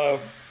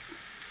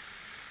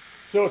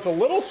it's a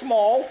little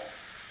small.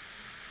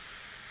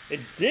 It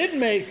did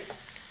make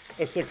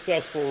a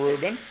successful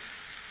Reuben.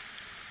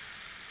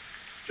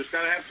 Just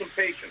gotta have some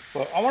patience.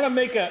 But I want to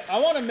make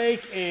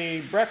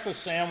a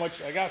breakfast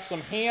sandwich. I got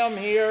some ham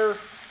here.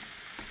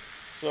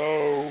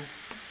 So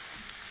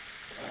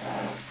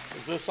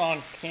is this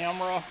on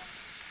camera?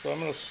 So I'm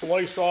going to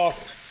slice off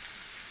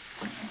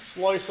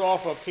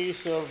a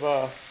piece of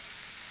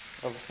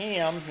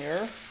ham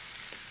here.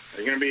 Are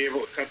you going to be able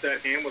to cut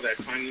that ham with that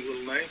tiny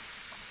little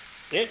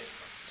knife? It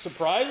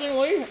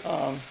surprisingly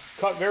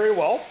cut very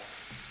well.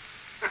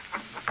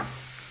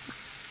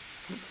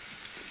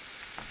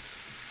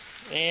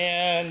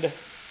 And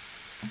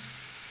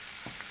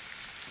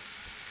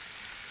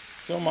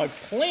so my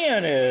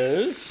plan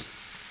is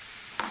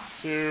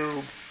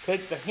to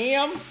take the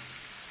ham,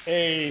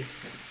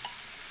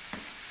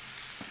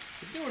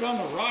 do it on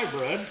the rye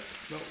bread,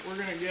 but we're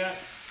going to get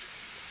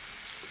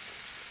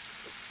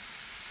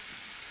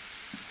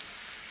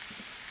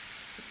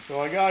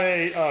so I got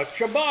a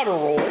ciabatta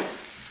roll.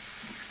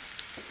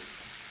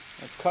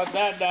 Let's cut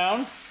that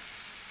down.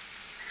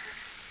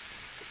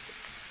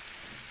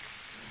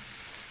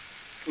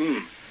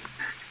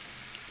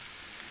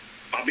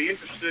 I'll be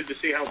interested to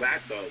see how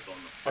that does on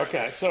the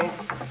Okay, so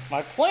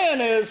my plan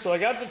is, so I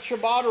got the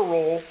ciabatta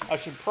roll.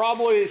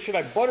 Should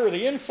I butter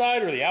the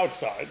inside or the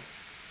outside?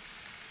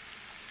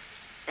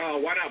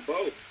 Why not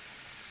both?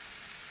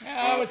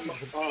 Yeah,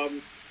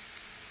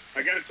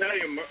 I got to tell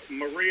you,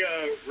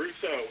 Maria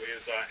Russo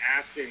is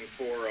asking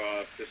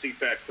to see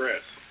Fat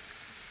Chris.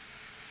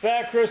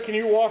 Fat Chris, can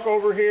you walk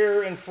over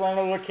here in front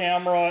of the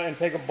camera and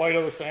take a bite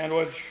of the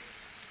sandwich?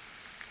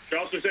 She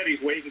also said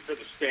he's waiting for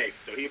the steak,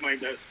 so he might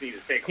just need to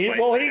take a bite.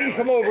 Well, he can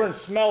come over and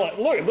smell it.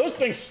 Look, this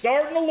thing's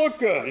starting to look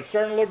good. It's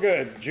starting to look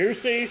good.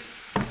 Juicy.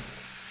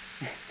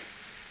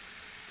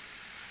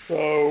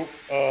 So,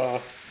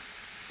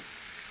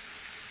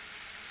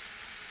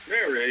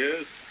 there he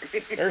is.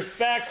 There's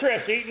Fat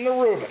Chris eating the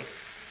Reuben.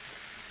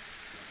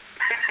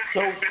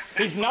 So,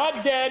 he's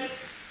not dead.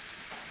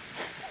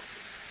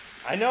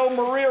 I know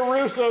Maria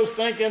Russo's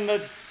thinking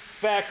that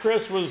Fat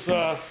Chris was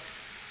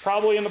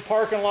probably in the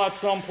parking lot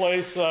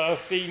someplace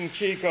feeding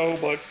Chico,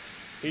 but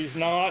he's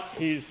not.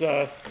 He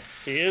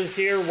is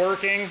here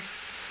working.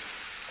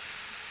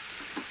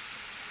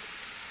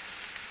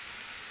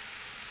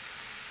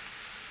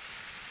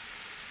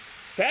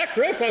 Fat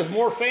Chris has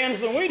more fans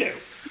than we do.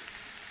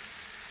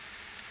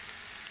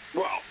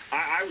 Well,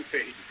 I would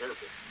say he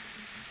deserves it.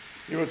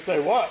 You would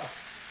say what?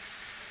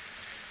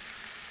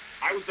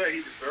 I would say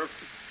he deserves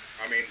it.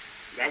 I mean,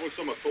 that was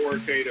some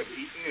authoritative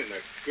eating and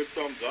a good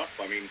thumbs up.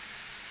 I mean,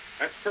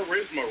 that's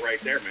charisma right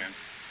there, man.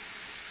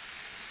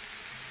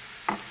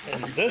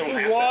 And this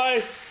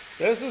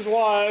is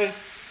why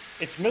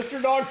it's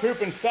Mr. Dog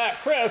Poop and Fat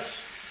Chris,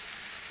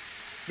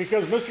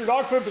 because Mr.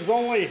 Dog Poop is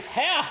only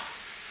half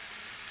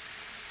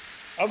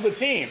of the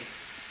team.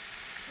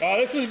 Oh,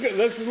 this is good.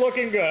 This is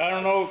looking good. I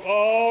don't know.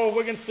 Oh,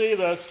 we can see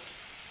this.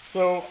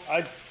 So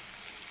I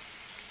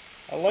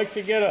like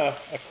to get a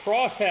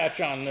crosshatch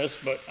on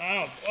this, but I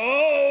don't.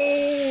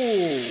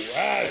 Oh,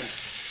 that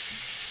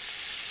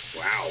is,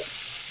 Wow.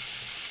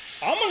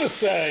 I'm gonna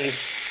say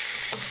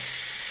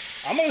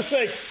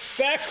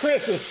Fat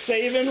Chris is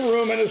saving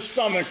room in his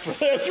stomach for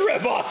this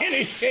ribeye, and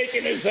he's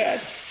shaking his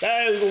head.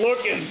 That is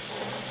looking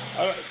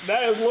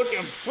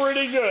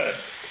pretty good.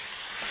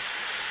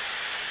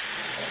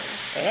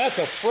 And that's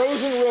a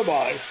frozen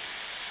ribeye.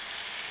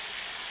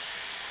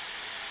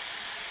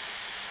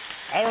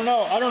 I don't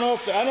know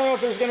if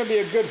there's going to be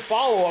a good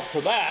follow-up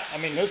to that. I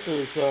mean, this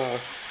is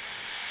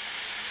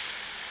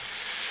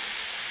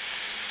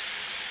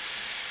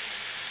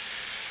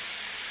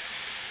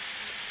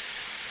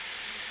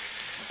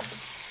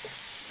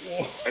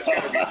That's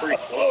got to be pretty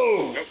close.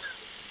 Oh. Nope.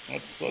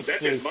 Let's That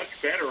see. is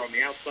much better on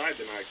the outside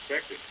than I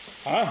expected.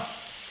 Huh?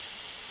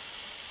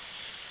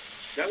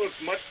 That looks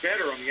much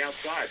better on the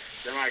outside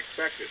than I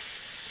expected.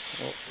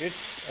 Well,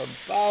 it's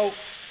about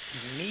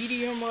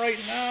medium right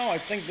now. I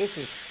think this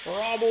is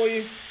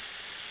probably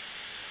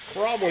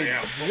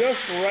Yeah.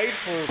 just right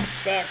for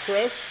Fat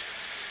Chris.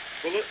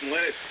 Well,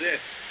 let it sit.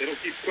 It'll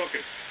keep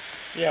cooking.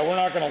 Yeah, we're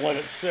not going to let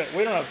it sit.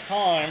 We don't have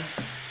time.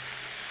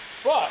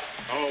 But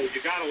Oh,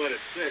 you gotta let it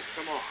sit.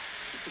 Come on.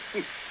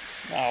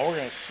 no,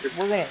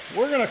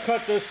 we're gonna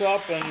cut this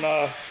up and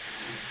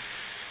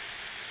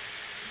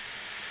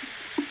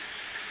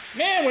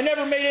man, we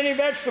never made any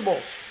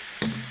vegetables.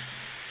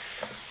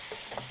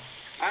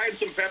 I had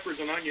some peppers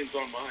and onions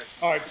on mine.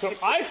 All right, so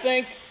I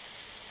think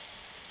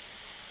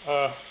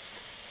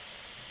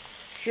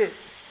shoot,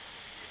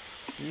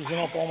 using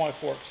up all my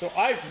forks. So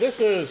this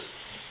is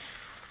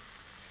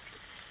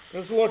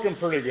looking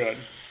pretty good.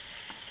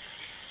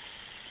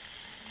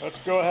 Let's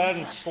go ahead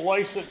and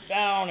slice it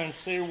down and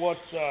see what,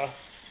 oh,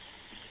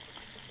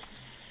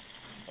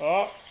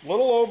 a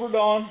little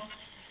overdone.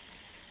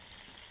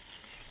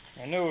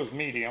 I knew it was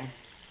medium.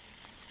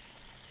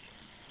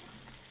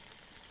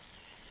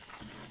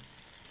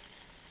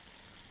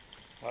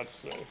 Let's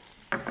see.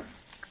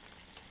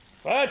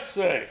 Let's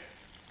see.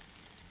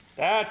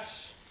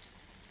 That's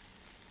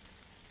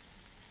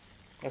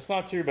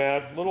not too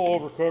bad. A little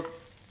overcooked.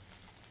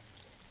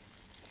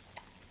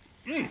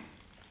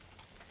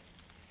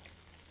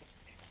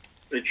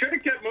 It should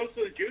have kept most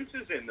of the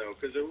juices in, though,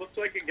 because it looks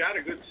like it got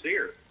a good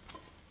sear.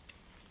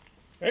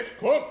 It's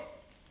cooked.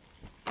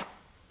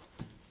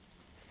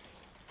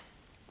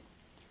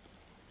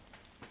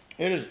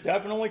 It is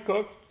definitely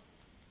cooked.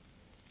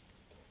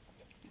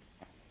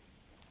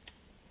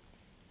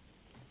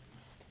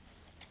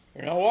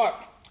 You know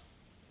what?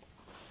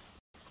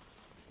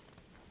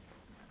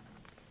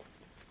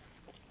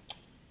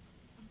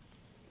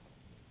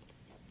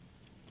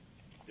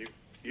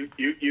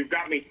 You've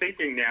got me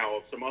thinking now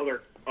of some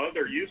other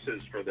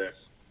uses for this.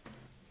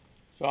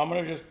 So I'm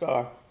gonna just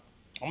I'm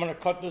gonna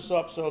cut this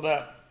up so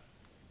that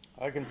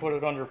I can put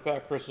it under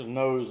Fat Chris's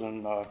nose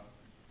and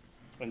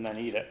then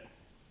eat it.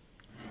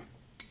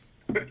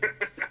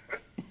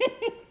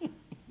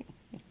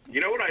 You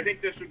know what I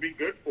think this would be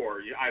good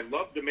for? I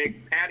love to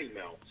make patty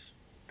melts,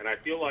 and I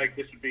feel like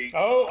this would be...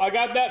 Oh, I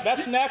got that.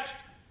 That's next.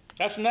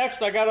 That's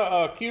next. I got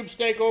a cube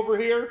steak over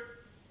here.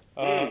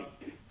 I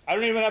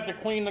don't even have to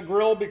clean the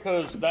grill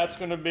because that's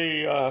going to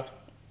be...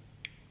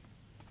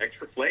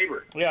 extra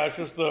flavor. Yeah, it's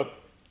just the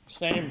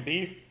same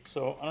beef,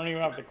 so I don't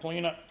even have to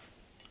clean it.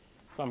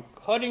 So I'm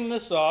cutting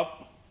this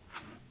up.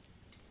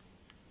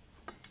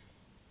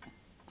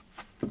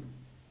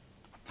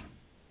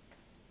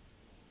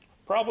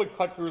 Probably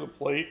cut through the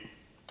plate.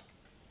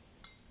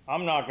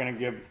 I'm not gonna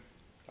give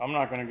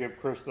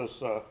Chris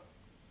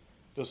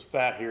this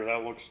fat here.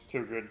 That looks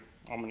too good.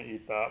 I'm gonna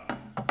eat that.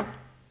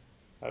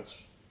 I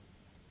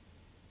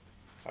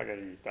gotta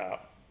eat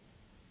that.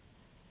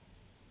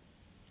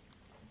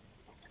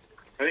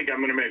 I think I'm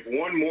going to make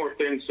one more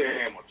thin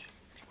sandwich.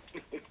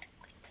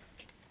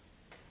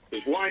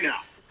 Because why not?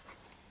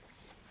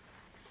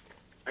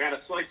 I got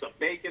a slice of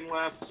bacon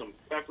left, some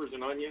peppers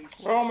and onions.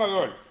 Oh my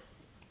God.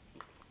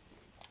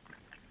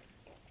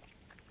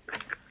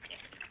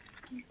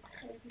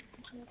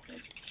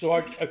 So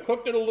I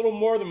cooked it a little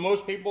more than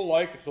most people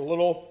like. It's a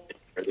little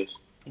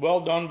well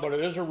done, but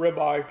it is a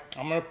ribeye.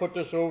 I'm going to put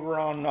this over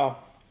on, I'm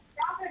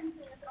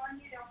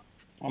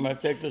going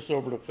to take this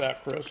over to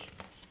Fat Chris.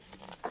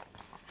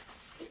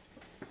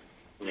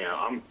 Yeah,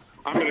 I'm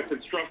going to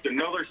construct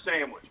another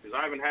sandwich because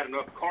I haven't had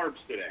enough carbs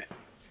today.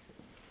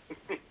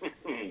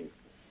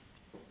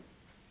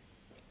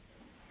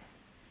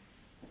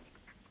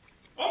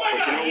 Oh my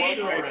God, you know I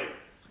ate what? already.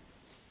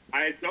 I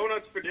had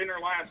donuts for dinner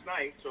last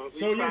night, so at least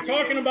So you're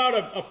talking about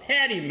a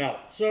patty melt.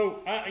 So,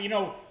 you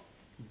know,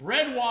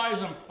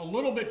 bread-wise, I'm a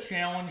little bit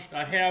challenged.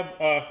 I have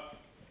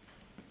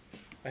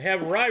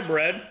rye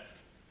bread.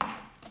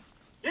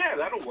 Yeah,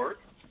 that'll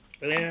work.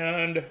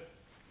 And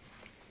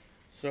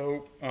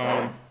so,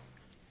 well,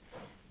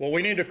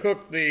 we need to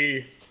cook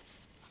the,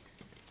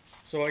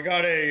 so I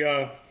got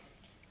a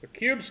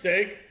cube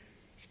steak.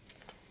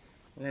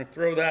 We're going to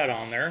throw that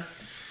on there.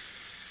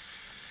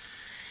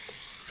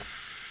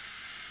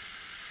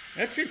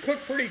 That should cook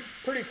pretty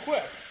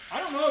quick. I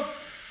don't know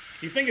if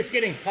you think it's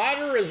getting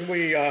hotter as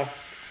we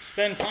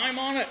spend time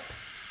on it.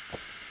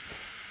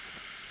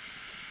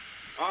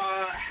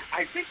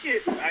 I think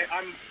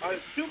I'm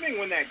assuming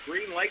when that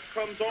green light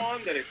comes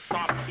on that it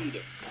stops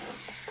heating.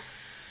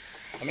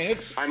 I mean,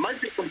 I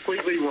might be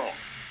completely wrong.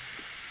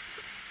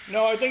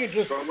 No, I think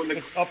it's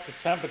up to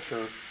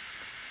temperature.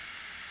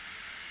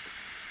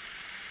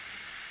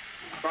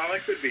 Probably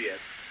could be it.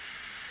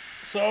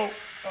 So,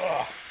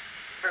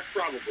 that's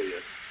probably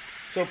it.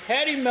 So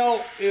patty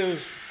melt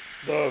is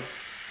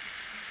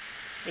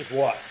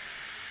what?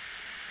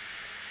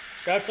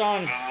 That's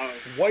on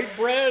white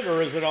bread,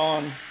 or is it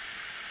on?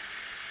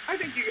 I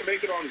think you can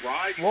make it on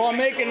rye. Well, I'm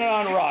making it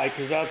on rye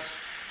because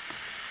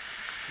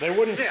they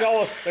wouldn't sell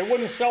us. They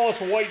wouldn't sell us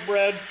white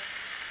bread.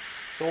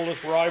 Sold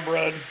us rye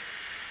bread.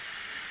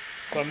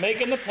 So I'm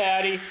making the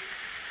patty,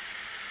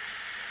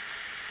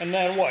 and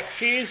then what?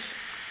 Cheese.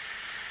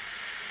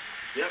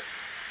 Yep.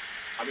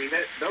 I mean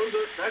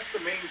that's the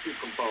main two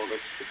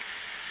components.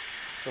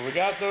 So we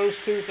got those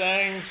two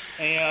things,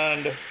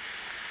 and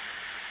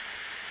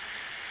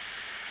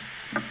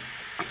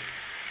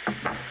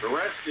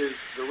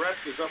the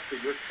rest is up to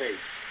your taste.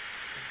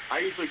 I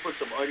usually put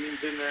some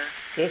onions in there.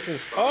 This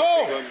is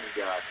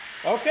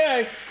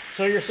okay.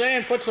 So you're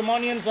saying put some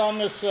onions on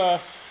this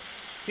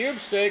cube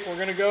steak. We're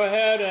gonna go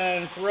ahead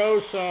and throw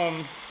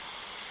some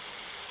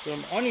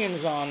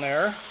onions on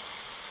there.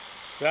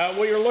 Is that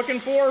what you're looking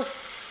for?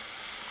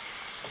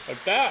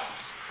 Like that?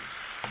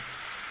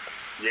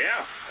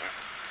 Yeah.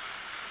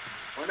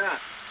 Why not?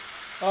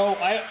 Oh,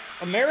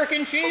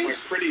 American cheese? Put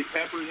my pretty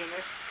peppers in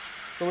there.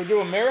 So we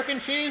do American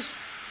cheese?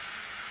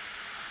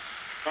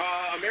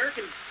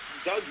 American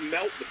does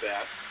melt the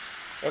best.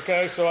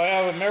 Okay, so I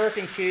have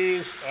American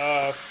cheese.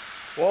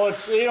 Well,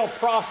 it's,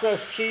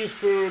 processed cheese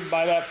food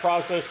by that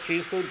processed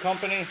cheese food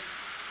company.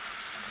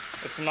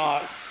 It's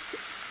not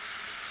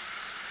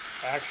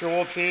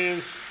actual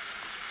cheese.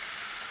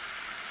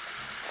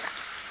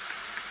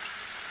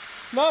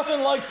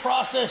 Nothing like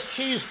processed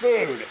cheese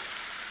food.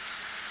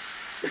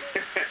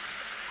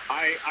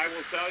 I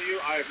will tell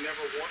you, I have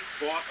never once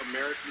bought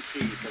American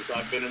cheese since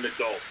I've been an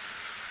adult.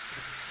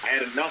 I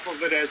had enough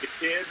of it as a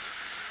kid.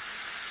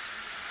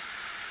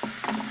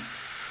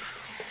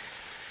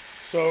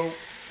 So,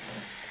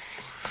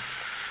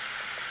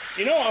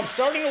 I'm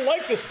starting to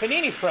like this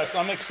Panini Press.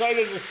 I'm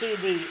excited to see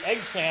the egg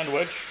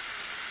sandwich.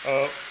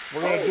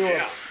 We're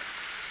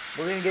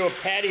gonna do a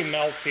patty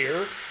melt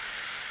here.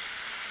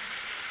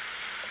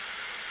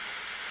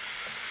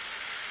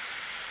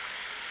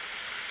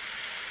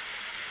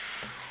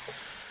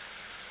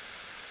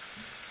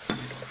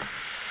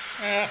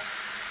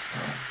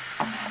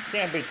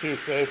 Can't be too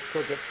safe.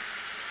 Cook it.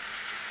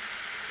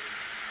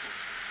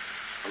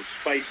 I'm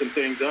spicing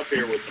things up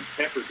here with some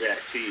pepper jack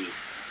cheese.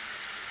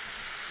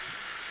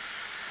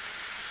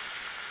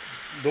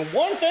 The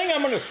one thing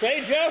I'm going to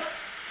say, Jeff,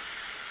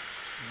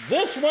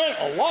 this went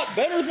a lot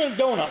better than a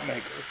donut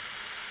maker.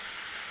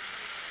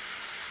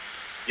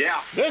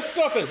 Yeah. This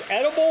stuff is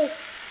edible.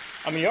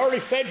 I mean, you already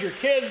fed your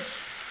kids.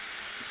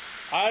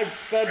 I've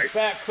fed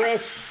Fat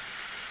Chris.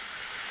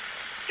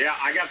 Yeah,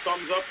 I got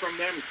thumbs up from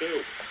them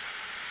too.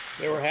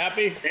 They were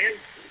happy? And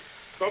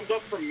thumbs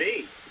up from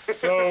me.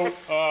 So,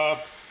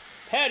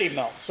 patty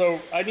melt. So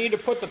I need to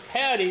put the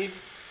patty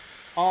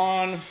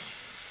on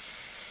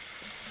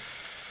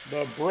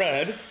the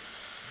bread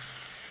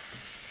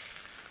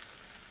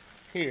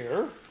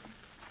here,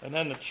 and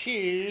then the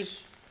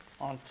cheese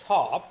on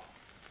top.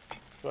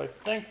 So I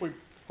think we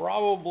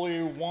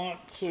probably want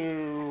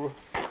to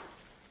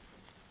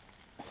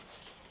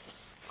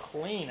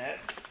clean it.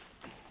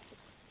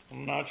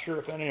 I'm not sure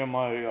if any of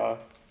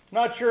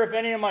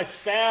my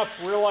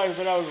staff realized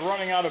that I was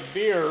running out of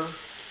beer.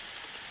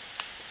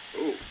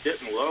 Ooh,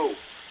 getting low.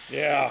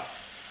 Yeah.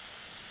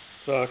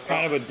 It's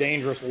kind of a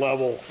dangerous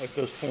level at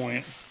this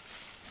point.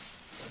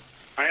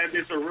 I had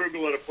this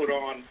arugula to put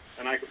on,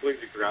 and I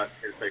completely forgot.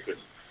 Here, take this.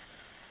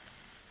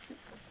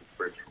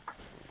 Fridge.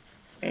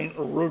 And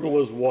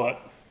arugula is what?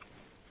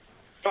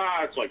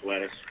 It's like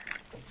lettuce.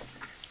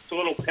 It's a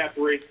little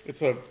peppery.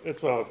 It's a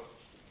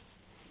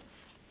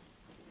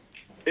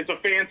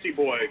fancy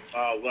boy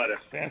lettuce.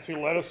 Fancy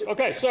lettuce.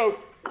 Okay, so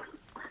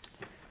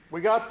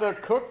we got the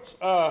cooked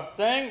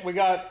thing. We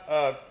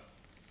got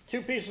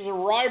 2 pieces of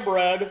rye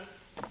bread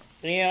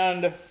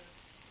and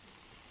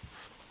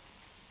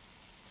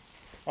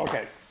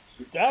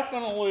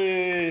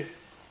definitely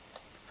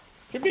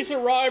 2 pieces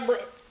of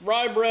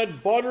rye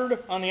bread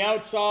buttered on the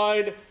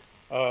outside,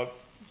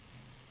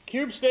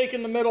 cube steak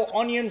in the middle,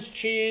 onions,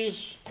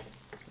 cheese.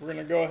 We're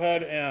gonna go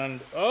ahead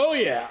and, oh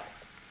yeah.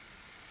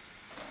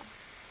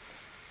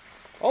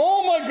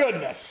 Oh my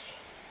goodness.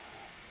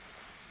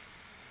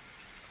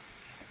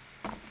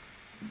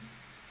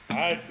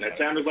 That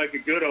sounded like a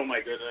good, oh my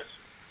goodness.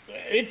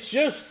 It's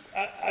just,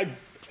 I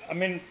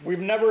mean, we've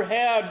never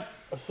had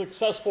a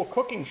successful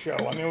cooking show.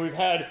 I mean, we've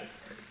had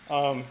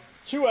 2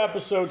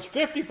 episodes,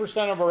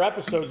 50% of our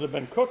episodes have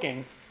been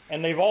cooking,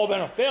 and they've all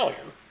been a failure.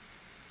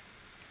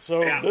 So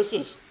this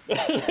is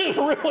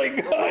really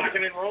good. We're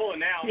rocking and rolling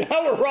now.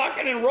 Now we're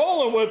rocking and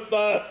rolling with,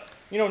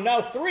 you know,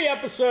 now 3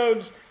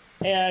 episodes,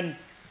 and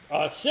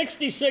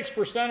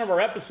 66% of our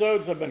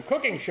episodes have been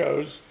cooking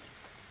shows,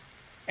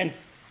 and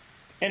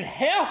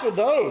half of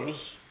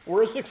those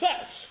were a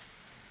success.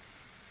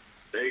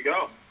 There you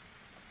go.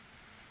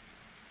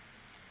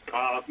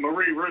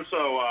 Marie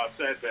Russo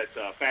said that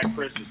Fat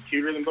Chris is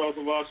cuter than both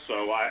of us,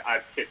 so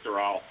I kicked her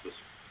off.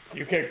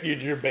 You kicked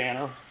your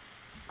banner.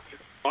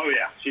 Oh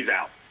yeah, she's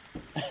out.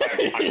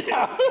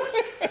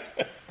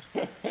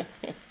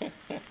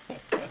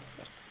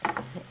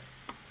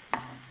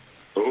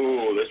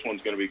 Ooh, this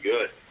one's gonna be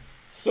good.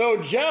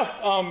 So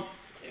Jeff,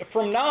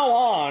 from now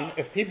on,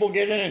 if people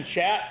get in and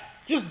chat,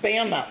 just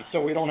ban them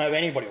so we don't have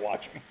anybody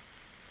watching.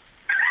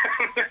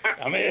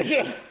 I mean, it's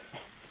just.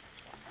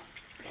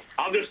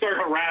 I'll just start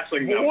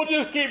harassing them. We'll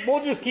just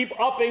keep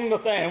upping the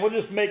thing. We'll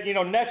just make, you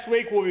know, next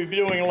week we'll be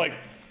doing like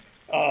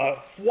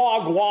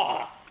foie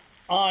gras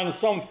on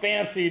some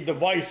fancy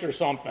device or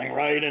something,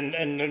 right?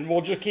 And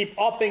we'll just keep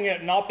upping it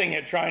and upping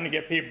it, trying to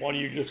get people, and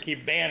you just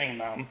keep banning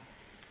them.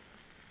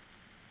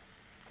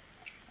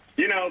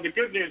 You know, the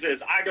good news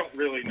is I don't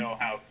really know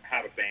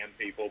how to ban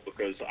people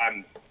because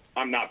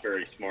I'm not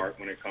very smart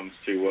when it comes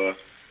to.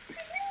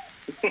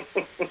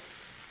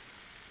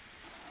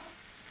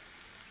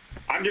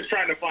 I'm just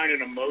trying to find an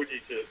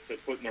emoji to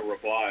put in the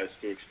replies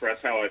to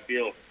express how I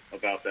feel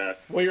about that.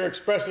 Well, you're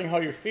expressing how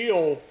you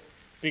feel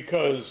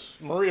because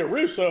Maria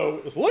Russo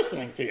is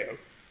listening to you.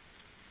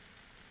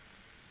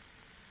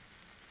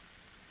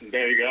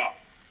 There you go.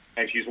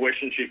 And she's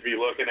wishing she'd be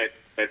looking at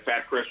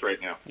Fat Chris right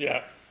now.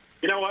 Yeah.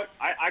 You know what?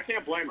 I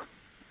can't blame her.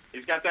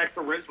 He's got that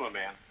charisma,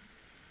 man.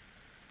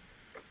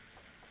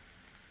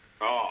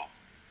 Oh,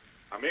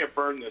 I may have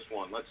burned this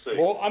one. Let's see.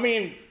 Well, I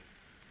mean,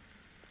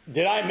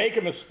 did I make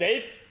a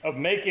mistake of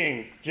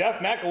making Jeff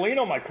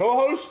Macolino my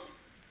co-host?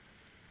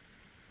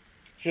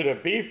 Should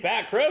it be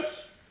Fat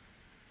Chris?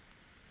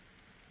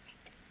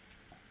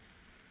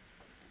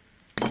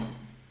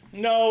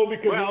 No,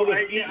 because he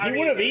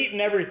would have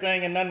eaten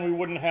everything, and then we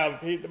wouldn't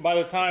have. By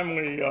the time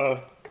we.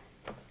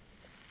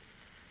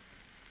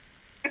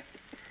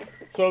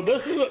 So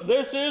this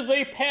is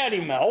a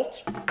patty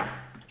melt.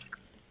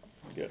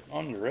 Get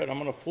under it. I'm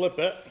gonna flip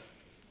it.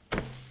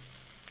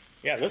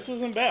 Yeah, this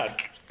isn't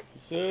bad.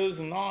 This is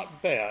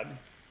not bad.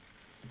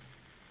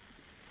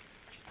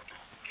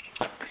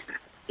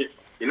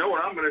 You know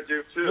what I'm going to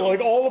do, too? So, like,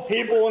 all the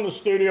people in the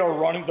studio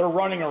are they're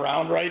running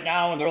around right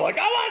now, and they're like,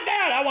 I want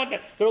that, I want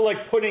that. They're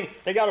like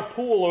they got a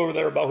pool over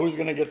there about who's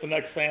going to get the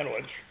next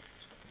sandwich.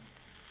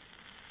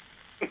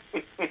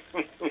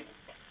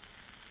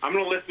 I'm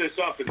going to lift this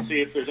up and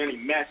see if there's any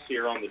mess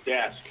here on the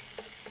desk.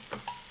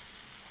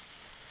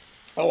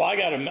 Oh,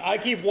 I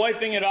keep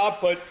wiping it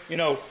up, but, you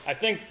know, I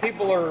think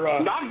people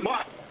are... Not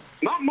much.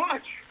 Not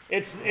much.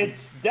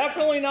 It's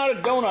definitely not a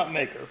donut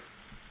maker.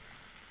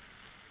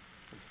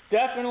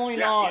 Definitely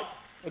not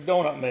a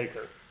donut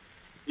maker.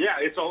 Yeah,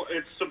 it's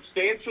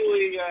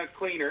substantially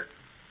cleaner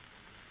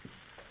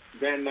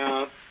than.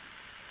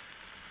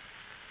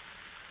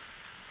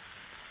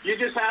 You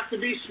just have to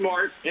be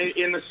smart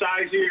in the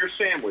size of your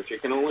sandwich.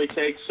 It can only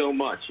take so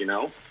much, you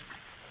know.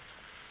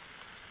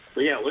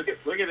 But yeah, look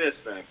at this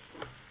thing.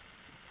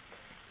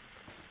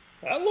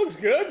 That looks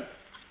good.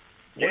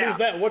 What is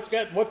that? What's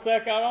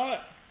that got on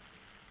it?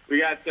 We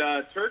got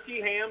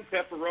turkey, ham,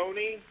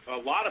 pepperoni, a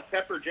lot of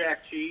pepper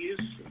jack cheese.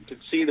 You can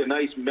see the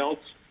nice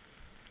melt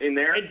in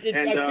there. I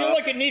feel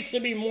like it needs to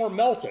be more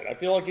melted. I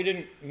feel like you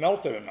didn't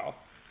melt it enough.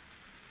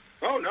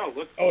 Oh, no.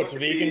 It's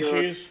vegan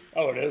cheese?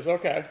 Oh, it is?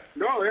 Okay.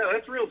 No, yeah,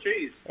 that's real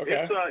cheese.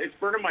 Okay. It's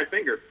burning my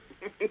finger.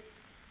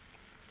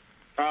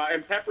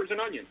 And peppers and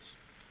onions.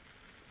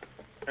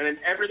 And then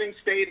everything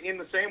stayed in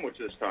the sandwich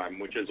this time,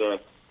 which is a...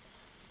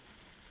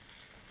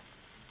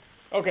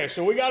 Okay,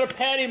 so we got a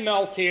patty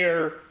melt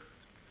here.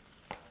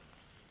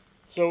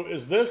 So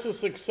is this a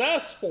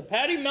successful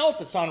patty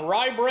melt? It's on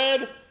rye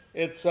bread.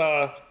 It's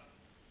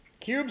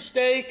cube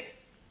steak.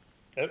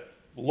 It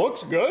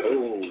looks good.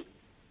 Ooh,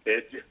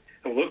 it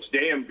looks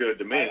damn good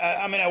to me.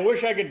 I mean, I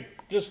wish I could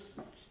just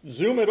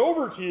zoom it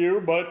over to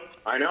you, but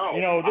I know.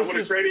 You know, I would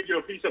have traded you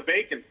a piece of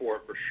bacon for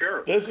it for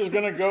sure. This is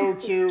going to go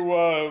to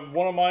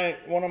one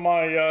of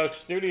my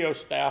studio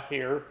staff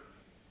here.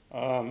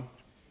 I'm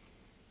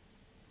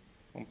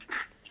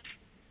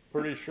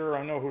pretty sure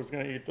I know who's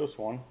going to eat this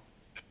one.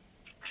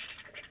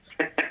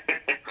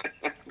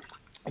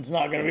 It's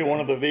not going to be one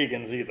of the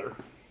vegans either.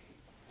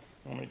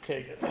 Let me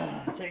take it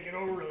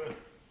over to the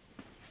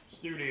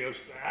studio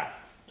staff.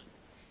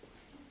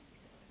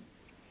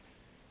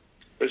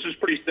 This is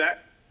pretty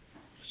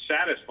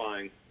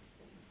satisfying.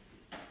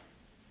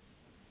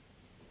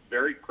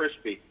 Very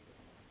crispy.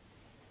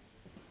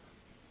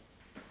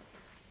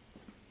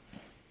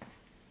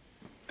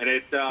 And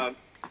I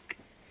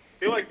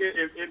feel like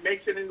it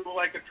makes it into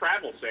like a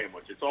travel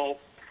sandwich. It's all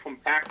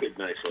compacted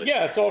nicely.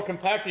 Yeah, it's all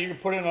compacted. You can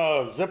put in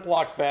a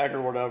Ziploc bag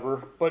or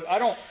whatever. But I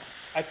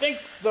think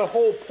the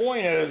whole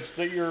point is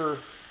that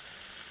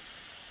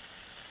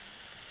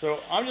so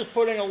I'm just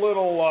putting a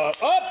little,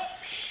 oh,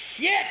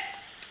 shit!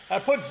 I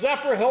put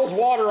Zephyr Hills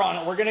water on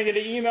it. We're going to get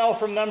an email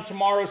from them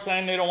tomorrow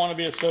saying they don't want to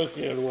be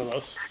associated with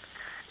us.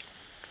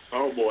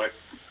 Oh, boy.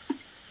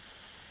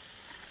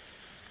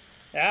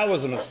 That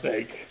was a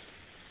mistake.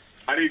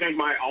 How do you think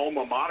my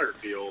alma mater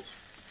feels?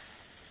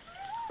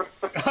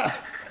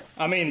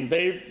 I mean,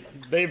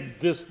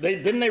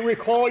 didn't they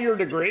recall your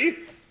degree?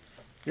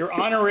 Your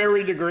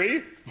honorary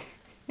degree?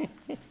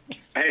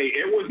 Hey,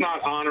 it was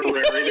not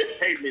honorary. They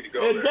paid me to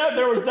go there.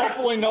 There was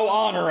definitely no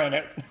honor in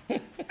it.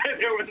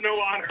 There was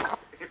no honor.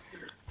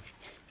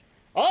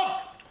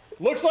 Oh,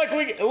 looks like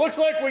we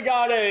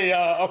got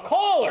a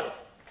caller.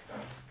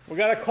 We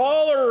got a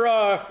caller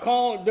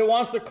that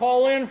wants to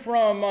call in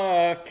from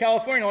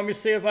California. Let me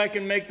see if I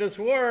can make this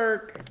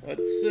work.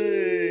 Let's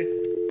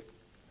see.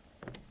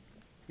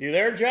 You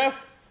there, Jeff?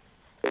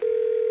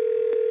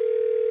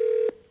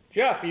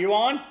 Jeff, are you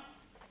on?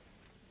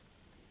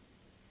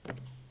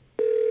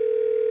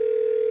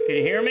 Can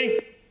you hear me?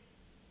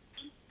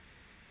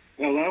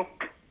 Hello?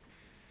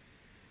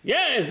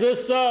 Yeah, is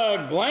this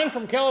Glenn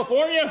from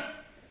California?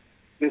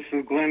 This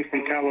is Glenn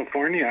from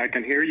California. I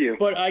can hear you.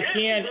 But I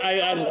can't,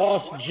 I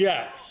lost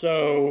Jeff,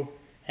 so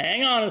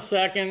hang on a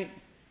second.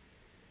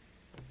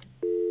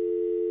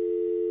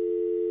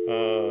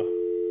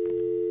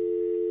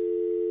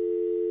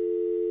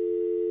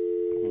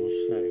 Let's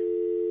see.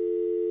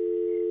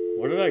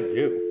 What did I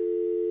do?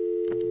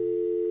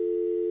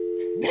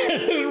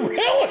 This is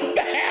really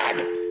bad.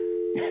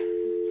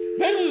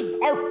 This is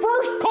our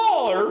first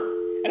caller,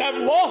 and I've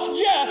lost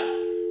Jeff,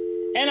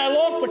 and I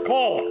lost the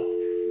caller.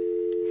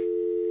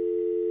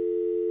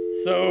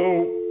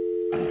 So,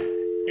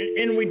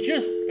 and we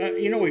just,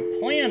 we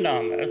planned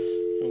on this,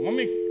 so let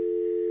me,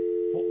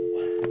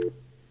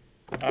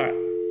 all right.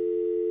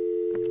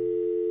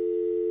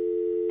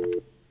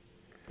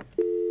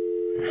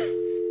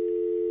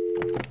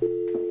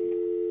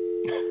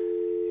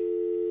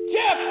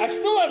 Jeff, I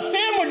still have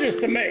sandwiches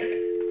to make.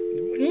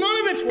 None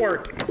of it's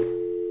working.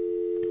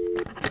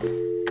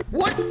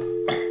 What?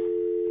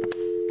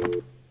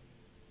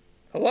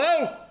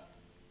 Hello?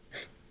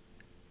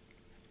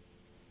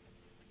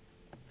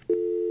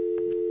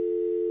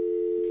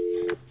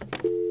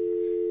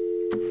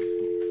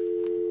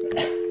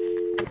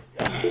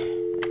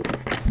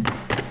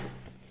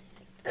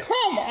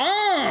 Come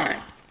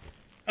on!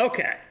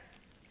 Okay.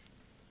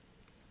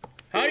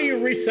 How do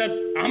you reset?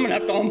 I'm gonna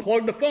have to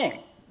unplug the phone.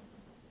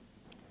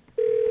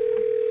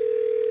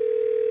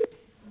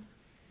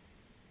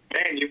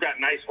 Man, you've got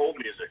nice hold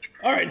music.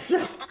 All right,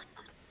 so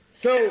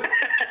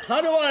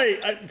how do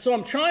so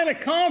I'm trying to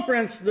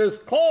conference this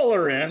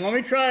caller in. Let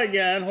me try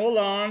again. Hold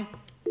on.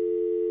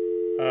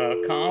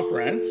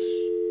 Conference.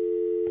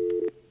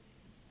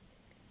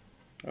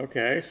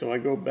 Okay, so I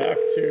go back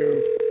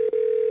to,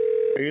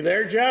 are you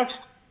there, Jeff?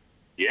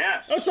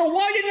 Yes. Oh, so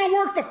why didn't it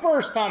work the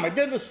first time? I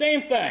did the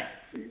same thing.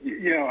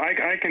 You know,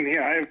 I can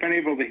hear. I've been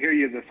able to hear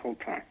you this whole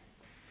time.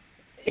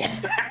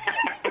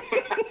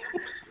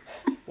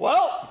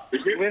 Well,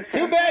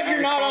 too bad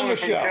you're not on the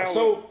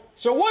show.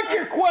 So what's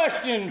your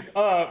question,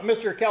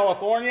 Mr.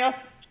 California?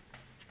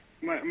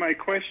 My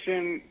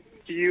question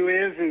to you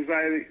is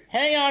I...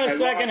 Hang on a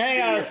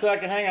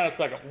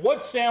second.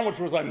 What sandwich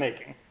was I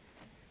making?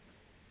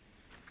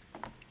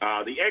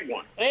 The egg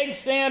one. Egg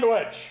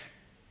sandwich.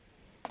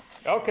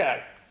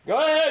 Okay. Go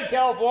ahead,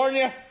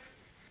 California.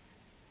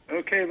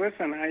 Okay,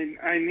 listen,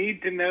 I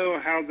need to know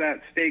how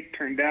that steak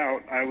turned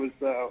out. I was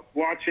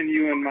watching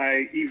you in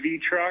my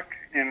EV truck,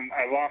 and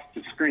I lost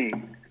the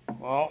screen.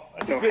 Well,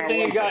 it's a good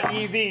thing you got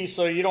EV,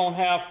 so you don't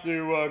have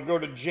to go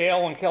to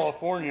jail in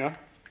California.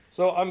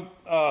 So I'm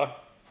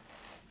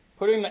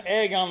putting the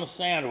egg on the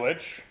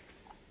sandwich.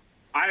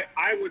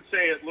 I would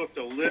say it looked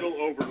a little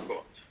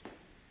overcooked.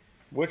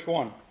 Which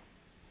one?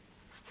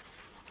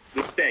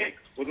 The steak.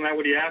 Wasn't that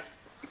what you asked?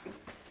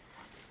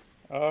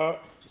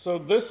 So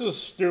this is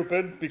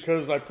stupid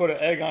because I put an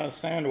egg on a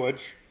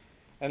sandwich,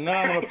 and then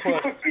I'm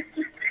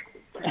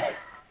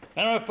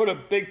gonna put a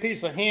big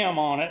piece of ham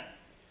on it.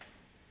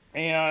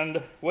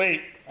 And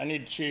wait, I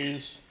need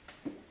cheese.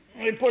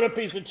 Let me put a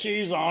piece of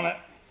cheese on it.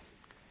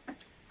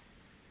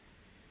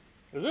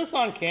 Is this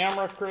on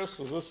camera, Chris?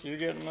 Is this you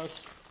getting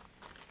this?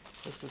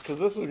 Because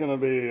this is gonna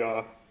be.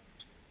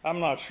 I'm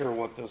not sure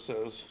what this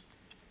is.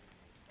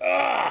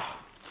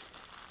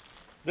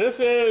 This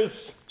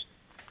is.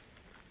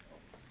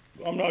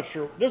 I'm not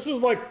sure. This is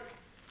like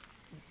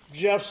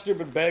Jeff's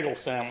stupid bagel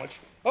sandwich.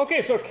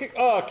 Okay, so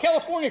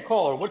California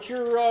caller, what's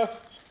your?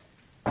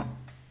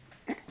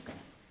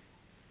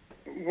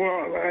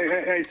 Well,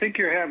 I think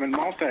you're having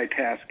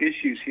multitask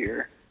issues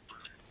here.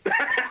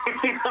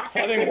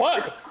 Having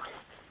what?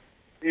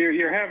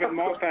 You're having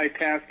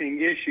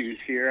multitasking issues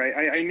here.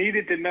 I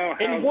needed to know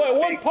how. And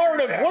what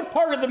part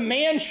of the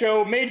man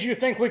show made you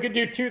think we could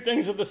do two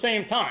things at the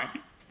same time?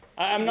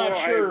 I'm not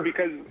sure.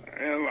 Because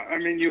I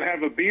mean, you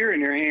have a beer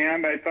in your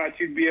hand. I thought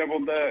you'd be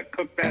able to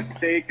cook that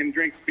steak and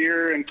drink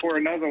beer and pour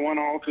another one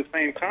all at the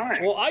same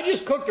time. Well, I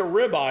just cooked a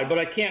ribeye, but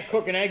I can't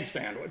cook an egg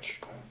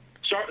sandwich.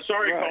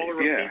 Sorry, caller.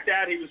 Repeat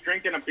that. He was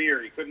drinking a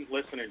beer. He couldn't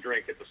listen and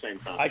drink at the same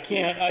time. I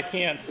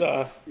can't.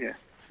 Yeah.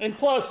 And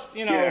plus,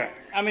 you know, Yeah.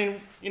 I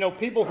mean, you know,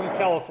 people from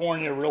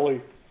California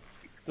really,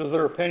 does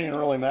their opinion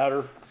really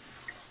matter?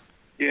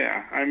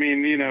 Yeah, I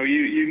mean, you know,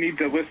 you need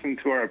to listen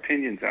to our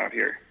opinions out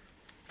here.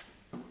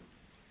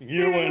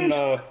 You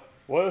and,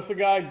 what is the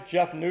guy,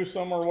 Jeff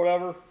Newsom or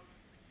whatever?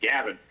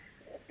 Gavin.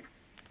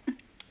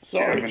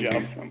 Sorry, Gavin Jeff.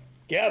 Newsom.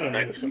 Gavin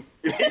Newsom.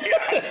 Yeah,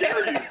 how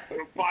dare you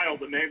defile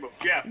the name of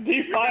Jeff?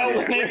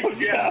 Defile the name of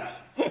Jeff.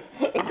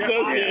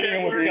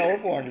 Associating him with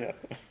California.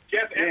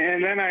 Jeff.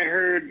 And then I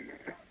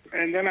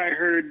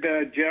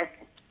heard Jeff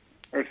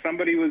or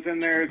somebody was in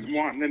there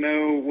wanting to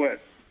know what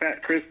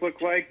Fat Chris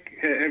looked like.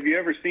 Have you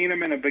ever seen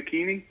him in a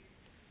bikini?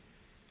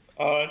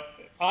 I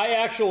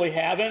actually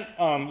haven't.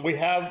 We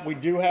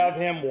do have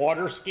him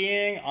water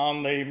skiing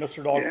on the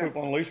Mr. Dog Poop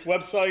Unleashed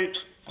website.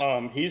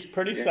 He's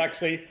pretty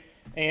sexy,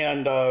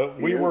 and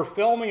we were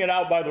filming it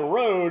out by the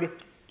road,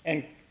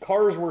 and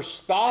cars were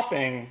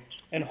stopping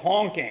and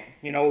honking.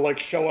 You know, like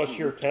show us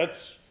your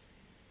tits,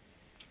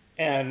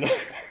 and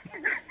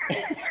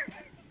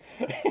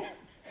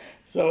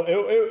so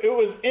it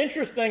was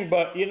interesting.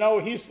 But you know,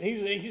 he's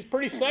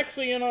pretty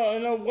sexy in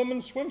a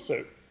woman's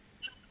swimsuit.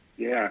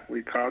 Yeah,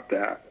 we caught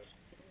that.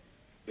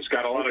 It's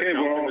got a lot of.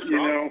 Well, you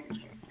know,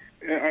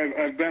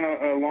 I've been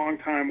a long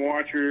time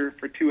watcher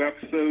for 2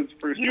 episodes.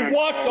 You've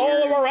watched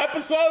all of our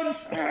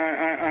episodes?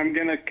 I'm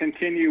going to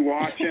continue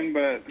watching,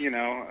 but, you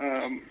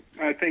know,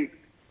 I think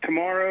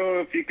tomorrow,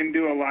 if you can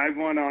do a live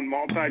one on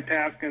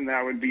multitasking,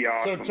 that would be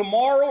awesome. So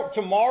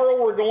tomorrow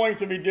we're going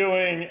to be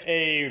doing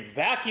a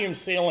vacuum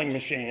sealing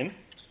machine.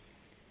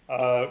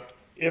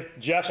 If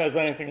Jeff has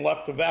anything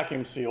left to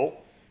vacuum seal.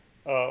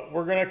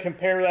 We're going to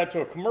compare that to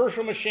a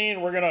commercial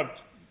machine. We're going to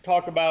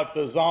talk about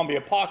the zombie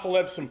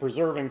apocalypse and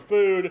preserving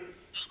food,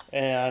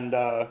 and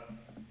how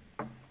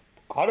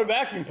to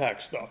vacuum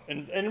pack stuff.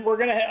 And we're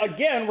gonna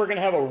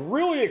have a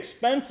really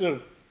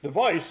expensive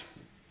device,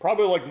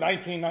 probably like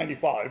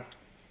 $19.95.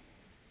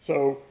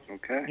 So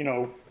you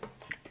know,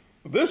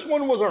 this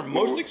one was our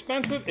most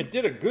expensive. It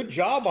did a good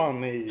job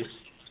on the.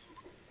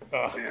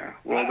 Yeah,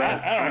 well,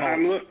 I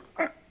don't know.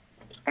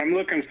 I'm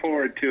looking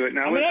forward to it.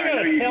 Now, I mean, I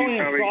got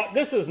Italian probably, sauce.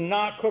 This is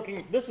not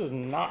cooking. This is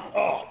not.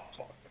 Oh,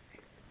 fuck.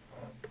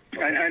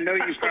 I know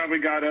you probably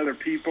got other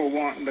people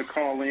wanting to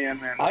call in,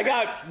 and I'm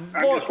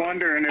just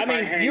wondering if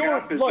I hang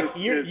up,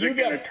 you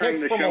get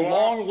picked from a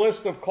long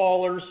list of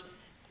callers,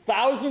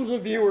 thousands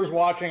of viewers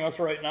watching us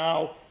right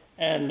now,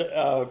 and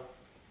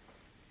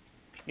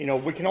you know,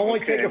 we can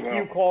only take a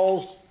few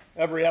calls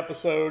every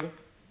episode.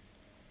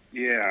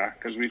 Yeah,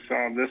 because we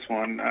saw this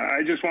one.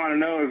 I just want to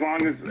know, as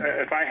long as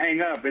if I hang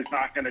up, it's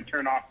not going to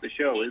turn off the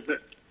show, is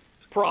it?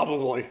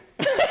 Probably.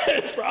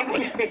 It's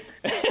probably.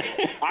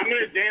 I'm going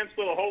to dance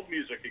to the whole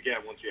music again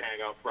once you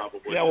hang up,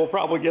 probably. Yeah, we'll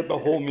probably get the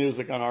whole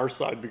music on our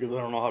side because I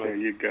don't know how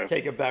to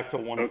take it back to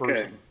one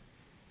person.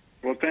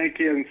 Well, thank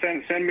you, and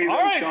send me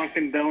those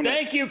Dunkin' Donuts.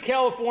 Thank you,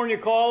 California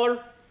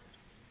caller.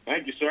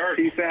 Thank you, sir.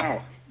 Peace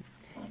out.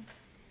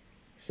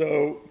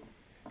 So,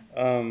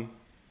 I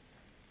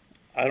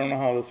don't know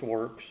how this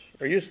works.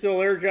 Are you still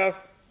there, Jeff?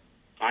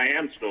 I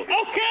am still here.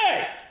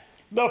 Okay!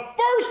 The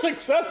first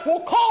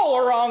successful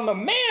caller on the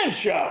Man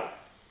Show.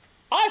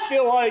 I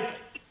feel like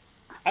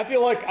I've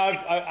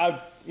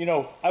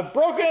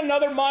broken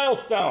another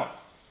milestone.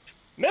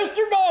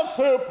 Mr. Dog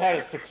Poop had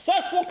a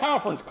successful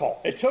conference call.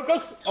 It took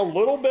us a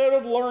little bit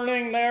of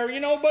learning there, you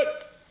know,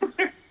 but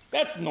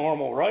that's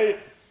normal, right?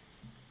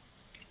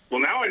 Well,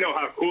 now I know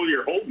how cool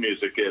your hold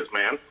music is,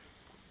 man.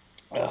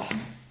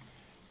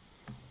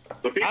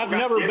 I've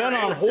never been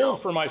on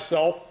hold for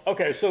myself.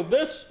 Okay, so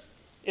this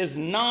is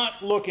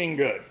not looking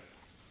good.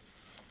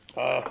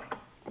 I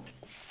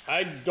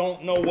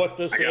don't know what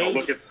this is. I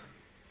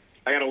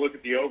gotta look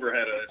at the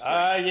overhead of it.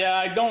 Yeah,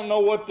 I don't know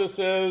what this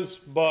is,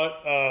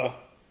 but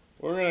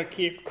we're gonna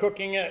keep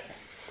cooking it.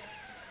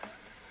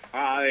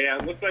 Yeah,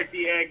 it looks like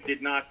the egg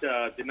did not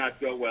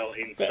go well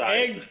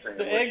inside.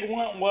 The egg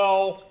went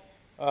well.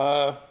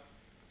 I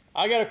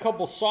got a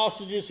couple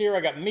sausages here.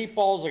 I got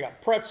meatballs. I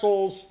got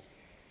pretzels.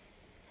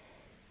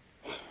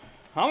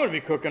 I'm gonna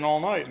be cooking all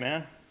night,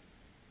 man.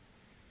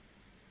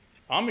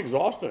 I'm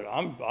exhausted.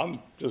 I'm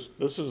just.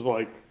 This is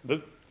like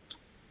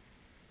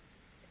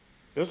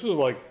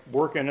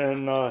working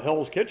in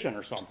Hell's Kitchen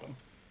or something.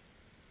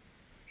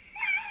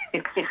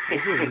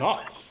 This is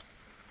nuts.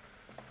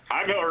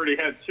 I've already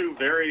had 2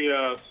 very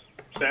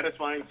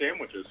satisfying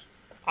sandwiches.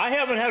 I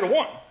haven't had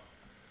one.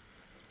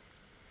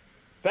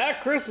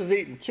 Fat Chris has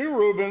eaten 2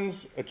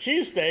 Rubens, a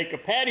cheesesteak, a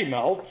patty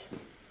melt,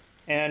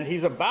 and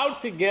he's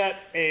about to get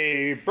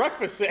a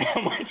breakfast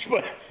sandwich,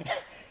 but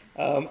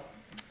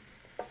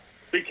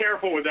be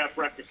careful with that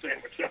breakfast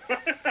sandwich.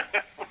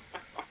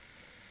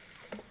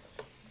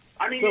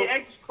 I mean, the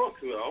eggs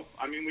cooked, though.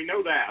 I mean, we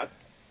know that.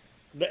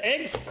 The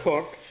eggs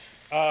cooked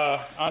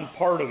on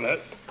part of it.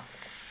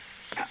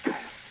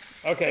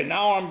 Okay,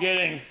 now I'm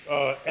getting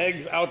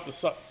eggs out the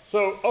side.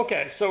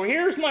 So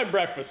here's my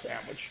breakfast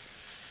sandwich.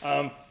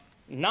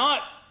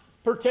 Not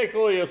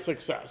particularly a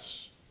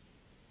success.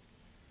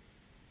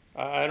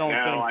 I don't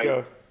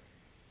think.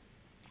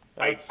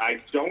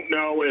 I don't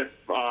know if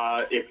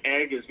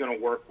egg is going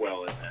to work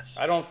well in this.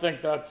 I don't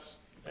think that's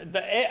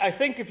I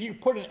think if you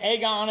put an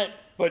egg on it,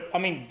 but I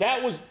mean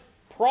that was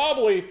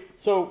probably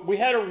so. We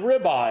had a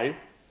ribeye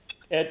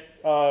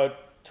at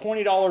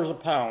 $20 a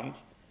pound,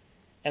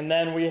 and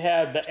then we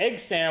had the egg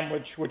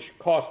sandwich, which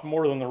cost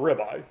more than the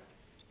ribeye,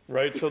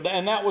 right? So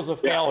and that was a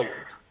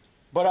failure.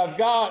 But I've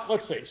got,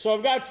 let's see. So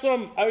I've got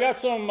some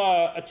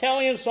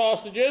Italian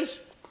sausages.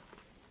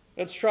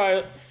 Let's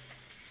try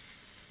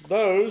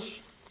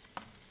those.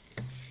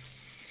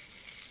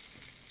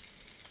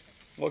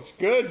 Looks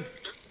good.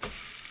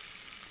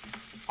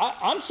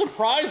 I'm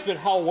surprised at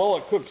how well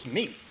it cooks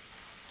meat.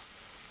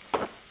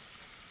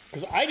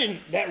 Because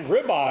that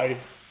ribeye,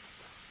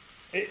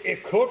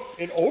 it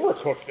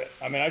overcooked it.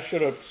 I mean, I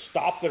should have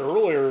stopped it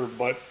earlier,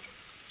 but,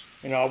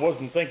 you know, I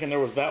wasn't thinking there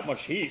was that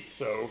much heat,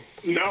 so.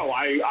 No,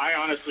 I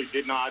honestly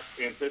did not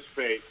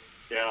anticipate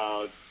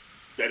that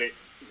it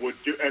would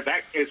do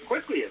that as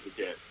quickly as it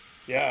did.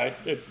 Yeah,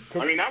 it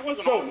cooked. I mean, that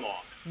wasn't on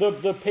long.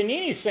 The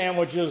panini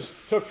sandwiches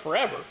took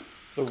forever.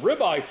 The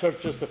ribeye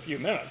took just a few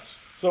minutes.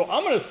 So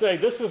I'm going to say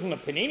this isn't a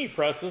panini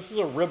press. This is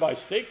a ribeye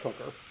steak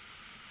cooker.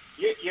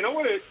 You know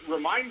what it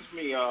reminds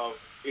me of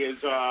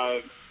is,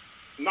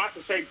 not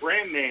to say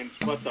brand names,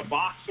 but the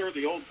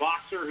old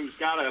boxer who's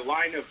got a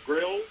line of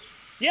grills.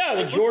 Yeah,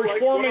 the George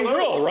Foreman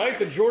grill, right?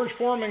 The George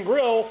Foreman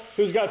grill,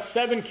 who's got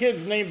 7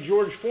 kids named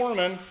George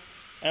Foreman.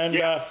 And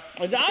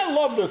and I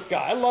love this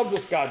guy. I love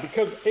this guy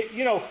because,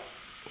 you know,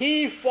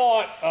 he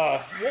fought,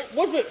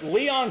 was it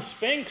Leon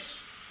Spinks?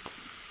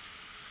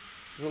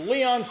 The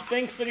Leon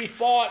Spinks that he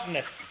fought,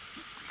 and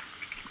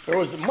there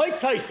was Mike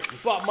Tyson. He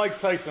fought Mike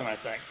Tyson, I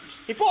think.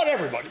 He fought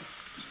everybody.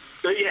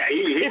 Yeah,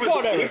 he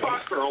fought everybody. He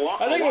fought for a while.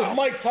 I think it was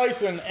Mike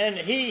Tyson, and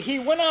he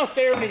went out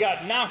there and he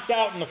got knocked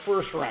out in the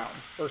first round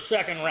or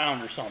second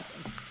round or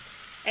something.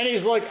 And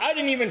he's like, I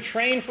didn't even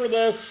train for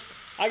this.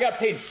 I got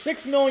paid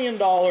 $6 million,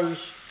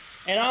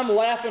 and I'm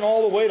laughing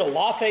all the way to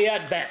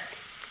Lafayette Bank.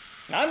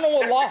 Now, I don't know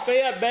what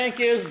Lafayette Bank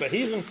is, but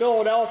he's in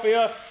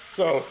Philadelphia,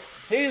 so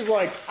he's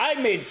like, I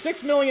made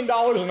 $6 million,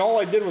 and all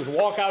I did was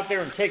walk out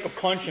there and take a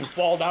punch and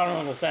fall down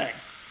on the thing.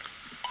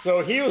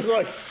 So he was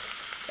like,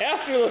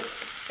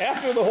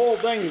 after the whole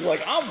thing, he's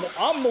like,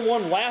 I'm the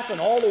one laughing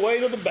all the way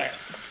to the bank.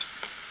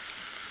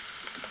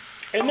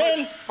 And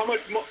how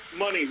much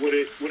money would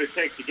it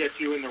take to get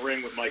you in the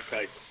ring with Mike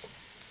Tyson?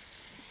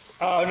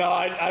 No,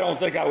 I don't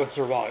think I would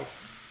survive.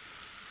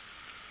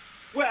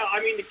 Well,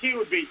 I mean, the key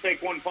would be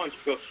take one punch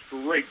and go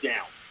straight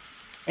down.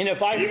 And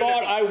if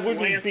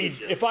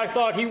I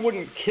thought he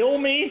wouldn't kill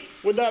me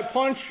with that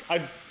punch,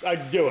 I'd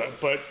do it.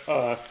 But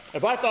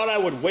if I thought I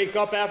would wake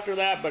up after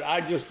that, but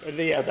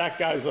that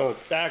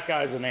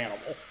guy's an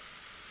animal.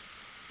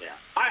 Yeah,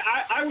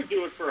 I would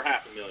do it for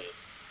 $500,000.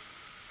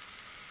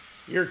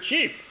 You're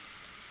cheap.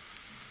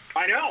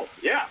 I know.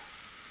 Yeah.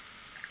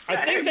 I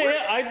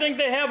think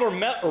they have a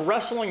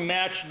wrestling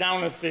match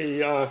down at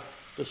the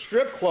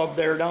strip club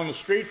there down the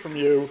street from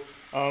you,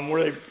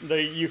 where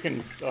you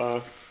can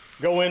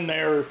go in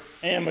there,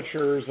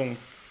 amateurs, and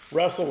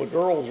wrestle the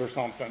girls or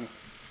something.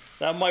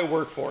 That might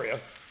work for you.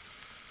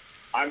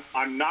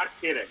 I'm not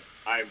kidding.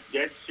 I'm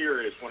dead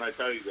serious when I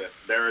tell you this.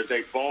 There is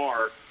a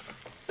bar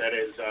that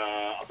is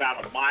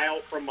about a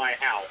mile from my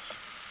house,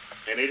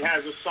 and it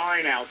has a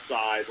sign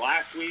outside.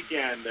 Last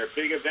weekend, their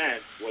big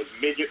event was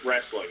midget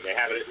wrestling. They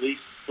have it at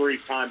least 3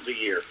 times a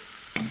year.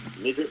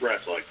 Midget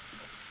wrestling.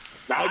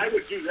 Now, I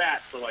would do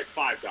that for like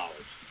 $5.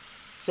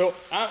 So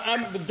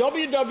the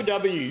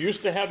WWW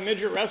used to have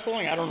midget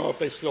wrestling. I don't know if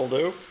they still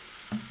do.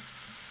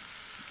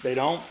 They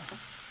don't.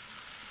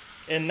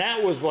 And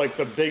that was like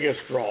the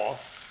biggest draw.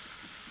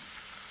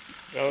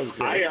 That was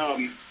great.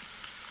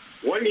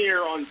 One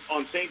year on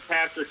St.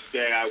 Patrick's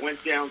Day, I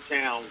went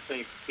downtown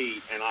St.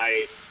 Pete, and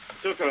I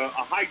took a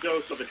high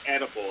dose of an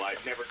edible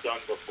I'd never done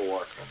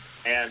before.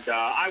 And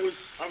I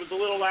was a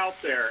little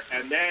out there.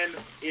 And then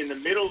in the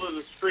middle of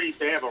the street,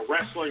 they have a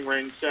wrestling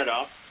ring set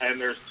up, and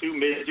there's 2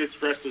 midgets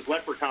dressed as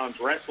leprechauns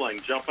wrestling,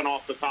 jumping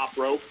off the top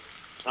rope.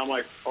 I'm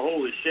like,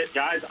 holy shit,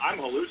 guys, I'm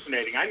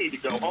hallucinating. I need to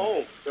go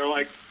home. They're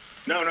like,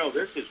 no,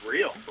 this is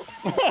real.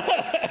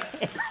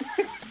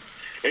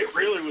 It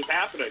really was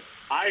happening.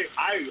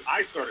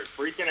 I started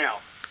freaking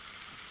out.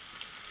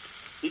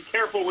 Be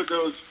careful with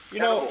those. You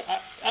know,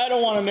 I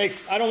don't want to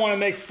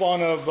make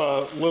fun of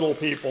little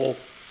people.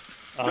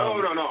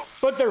 No.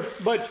 But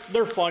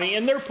they're funny,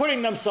 and they're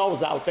putting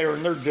themselves out there,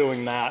 and they're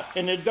doing that.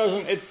 And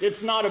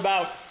it's not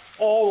about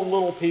all the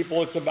little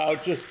people. It's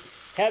about just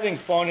having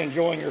fun,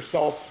 enjoying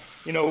yourself.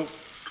 You know,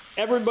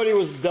 everybody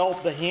was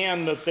dealt the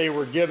hand that they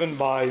were given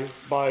by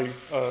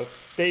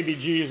baby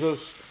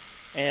Jesus,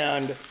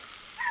 and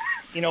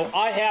you know,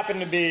 I happen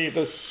to be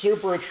the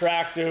super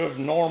attractive,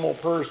 normal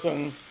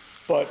person,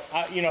 but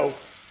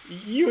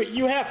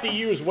you have to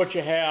use what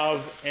you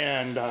have,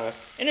 and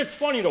it's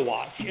funny to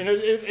watch. And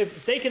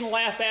if they can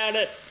laugh at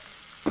it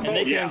and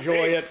they can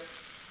enjoy it,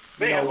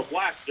 they have a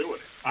blast doing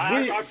it.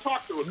 I've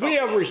talked to a couple. We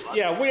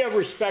have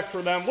respect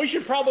for them. We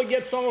should probably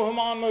get some of them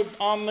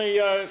on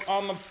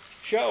the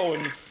show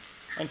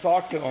and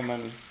talk to them.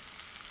 And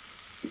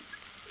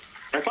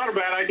That's not a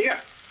bad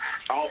idea.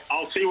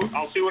 I'll see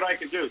what I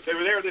can do. They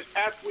were there this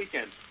past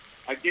weekend.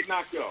 I did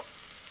not go.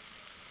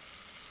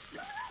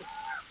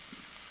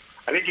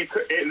 I think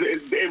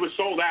it was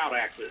sold out,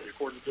 actually,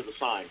 according to the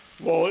sign.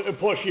 Well,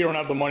 plus you don't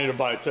have the money to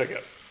buy a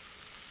ticket.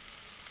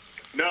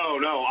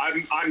 No,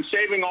 I'm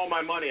saving all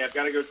my money. I've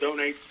got to go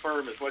donate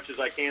sperm as much as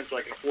I can so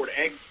I can afford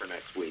eggs for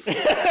next week.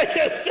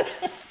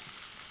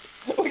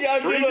 We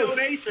gotta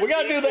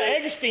do the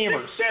egg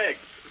steamers.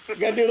 We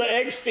gotta do the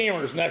egg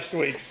steamers next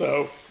week.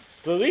 So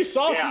these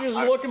sausages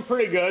are looking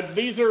pretty good.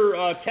 These are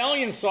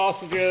Italian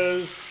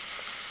sausages,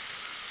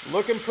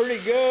 looking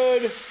pretty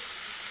good.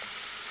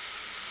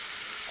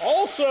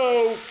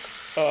 Also,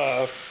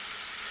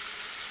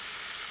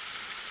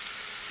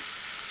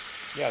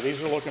 yeah,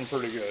 these are looking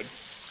pretty good.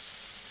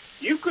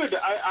 You could,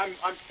 I'm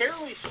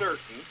fairly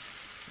certain,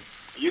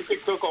 you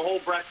could cook a whole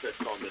breakfast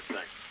on this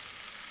thing.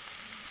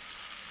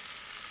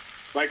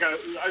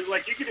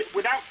 Like you could,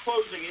 without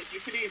closing it, you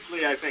could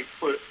easily, I think,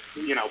 put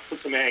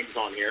some eggs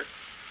on here.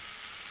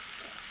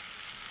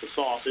 The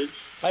sausage.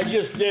 I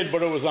just did,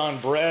 but it was on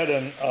bread,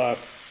 and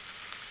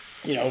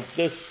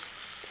this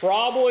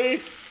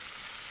probably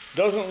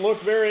doesn't look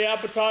very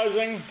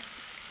appetizing,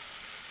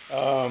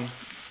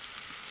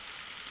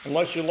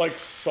 unless you like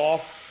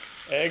soft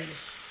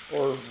eggs.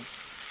 Or,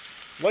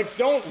 like,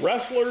 don't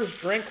wrestlers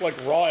drink, like,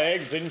 raw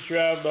eggs? Didn't you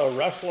have the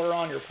wrestler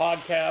on your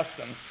podcast?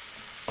 And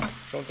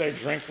don't they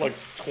drink, like,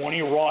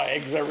 20 raw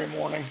eggs every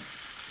morning?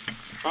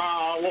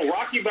 Well,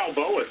 Rocky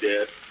Balboa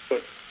did,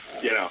 but,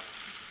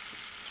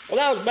 Well,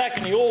 that was back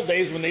in the old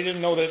days when they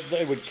didn't know that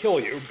they would kill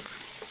you.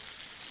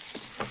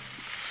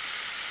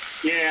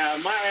 Yeah,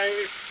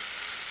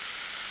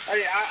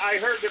 I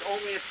heard that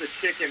only if the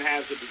chicken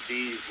has a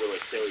disease will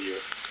it kill you.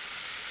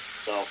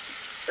 So,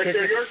 if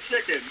they're your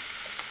chicken,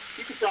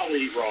 you can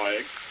probably eat raw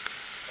eggs.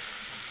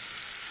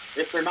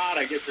 If they're not,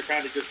 I guess they're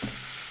kind of just,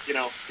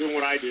 doing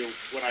what I do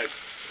when I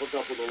hook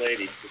up with a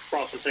lady. Just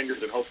cross the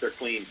fingers and hope they're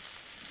clean.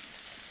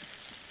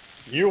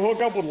 You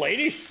hook up with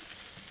ladies?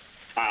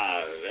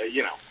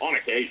 On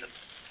occasion.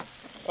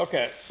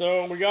 Okay,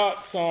 so we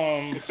got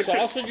some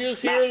sausages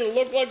here that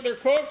look like they're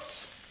cooked.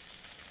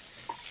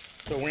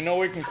 So we know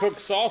we can cook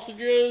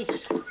sausages.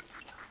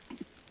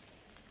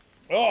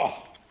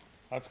 Oh,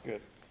 that's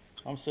good.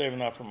 I'm saving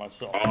that for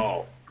myself.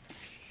 Oh,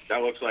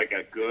 that looks like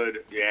a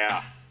good,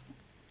 yeah.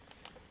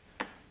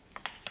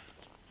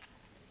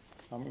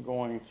 I'm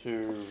going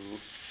to...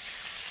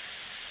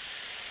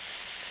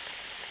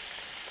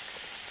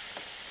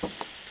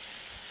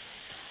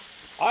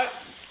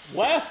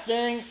 Last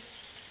thing,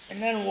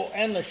 and then we'll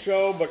end the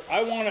show, but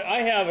I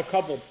have a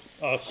couple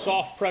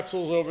soft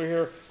pretzels over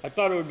here. I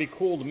thought it would be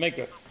cool to make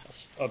a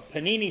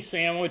panini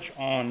sandwich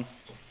on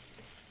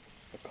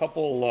a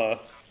couple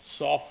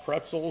soft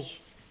pretzels.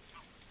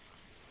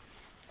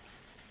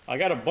 I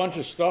got a bunch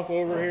of stuff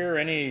over here.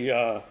 Any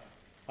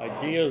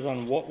ideas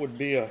on what would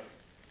be a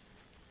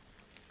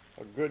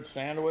good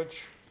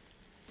sandwich?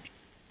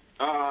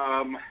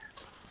 On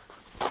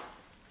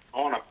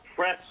a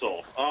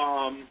pretzel.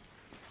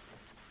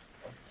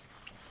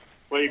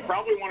 Well, you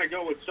probably want to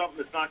go with something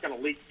that's not going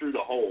to leak through the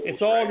holes.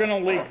 It's all going to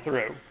leak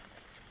through.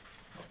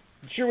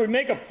 Should we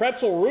make a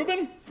pretzel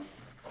Reuben?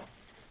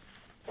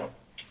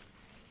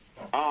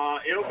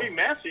 It'll be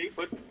messy,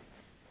 but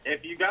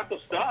if you got the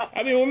stuff.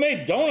 I mean, we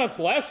made donuts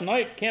last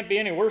night. Can't be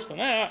any worse than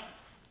that.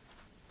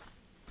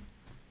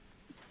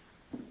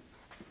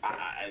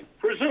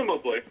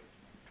 Presumably.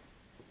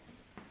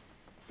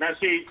 Now,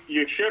 see,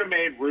 you should have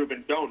made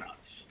Reuben donuts.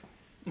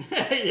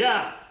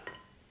 Yeah.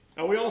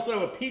 And we also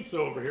have a pizza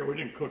over here. We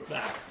didn't cook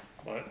that,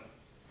 but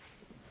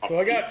so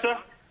I got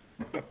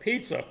a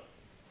pizza.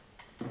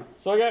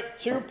 So I got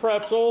 2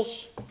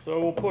 pretzels.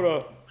 So we'll put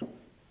a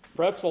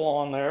pretzel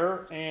on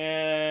there,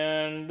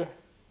 and I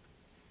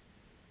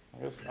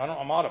guess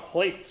I'm out of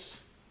plates.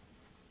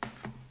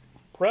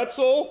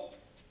 Pretzel,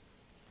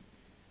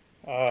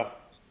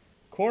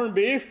 corned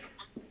beef.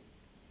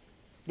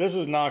 This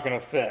is not going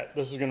to fit.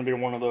 This is going to be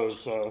one of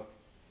those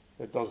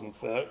that doesn't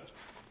fit.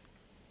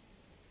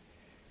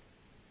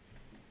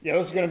 Yeah,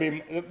 this is going to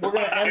be. We're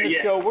going to end the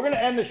show. We're going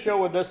to end the show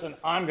with this, and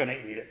I'm going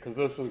to eat it because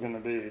this is going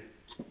to be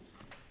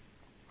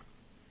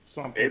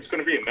something. It's going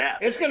to be a mess.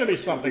 It's going to be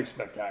something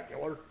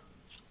spectacular.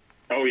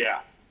 Oh yeah.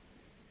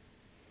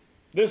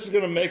 This is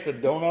going to make the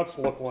donuts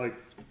look like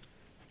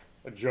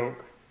a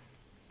joke.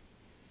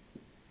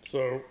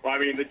 So. Well, I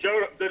mean, the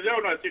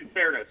donuts, in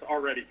fairness,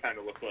 already kind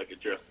of look like a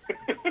joke.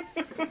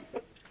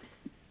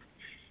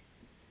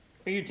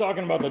 Are you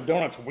talking about the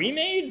donuts we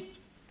made?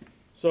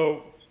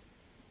 So.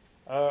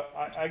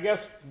 I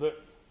guess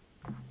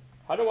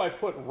how do I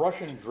put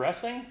Russian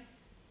dressing?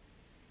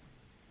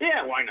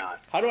 Yeah, why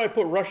not? How do I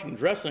put Russian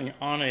dressing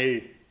on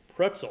a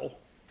pretzel?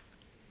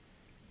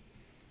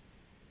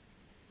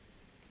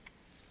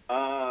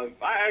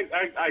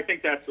 I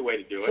think that's the way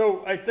to do it.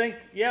 So I think,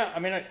 yeah, I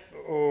mean,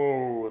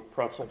 the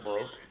pretzel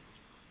broke.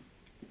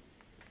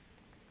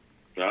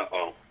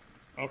 Uh-oh.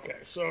 Okay,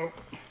 so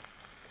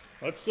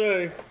let's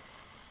see.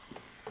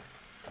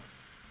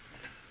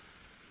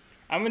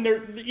 I mean,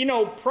 they're, you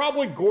know,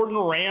 probably Gordon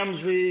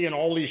Ramsay and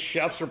all these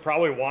chefs are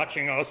probably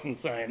watching us and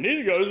saying,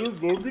 these guys are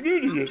fucking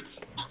idiots.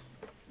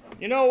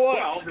 You know what?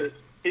 Well,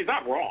 he's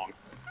not wrong.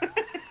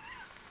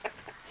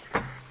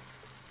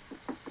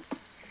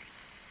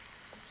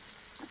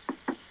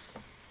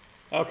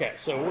 Okay,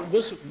 so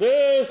this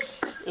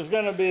is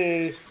gonna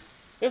be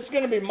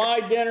my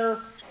dinner.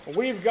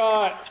 We've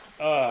got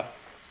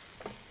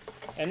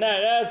and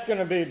that's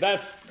gonna be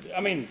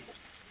I mean,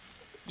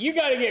 you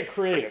got to get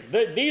creative.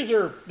 These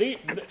are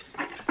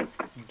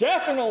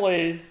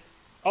definitely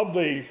of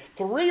the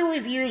 3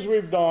 reviews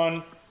we've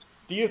done.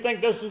 Do you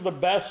think this is the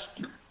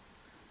best?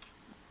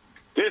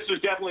 This is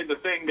definitely the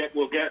thing that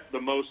will get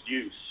the most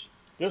use.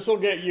 This will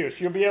get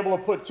use. You'll be able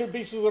to put 2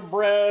 pieces of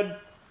bread,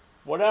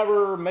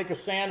 whatever, make a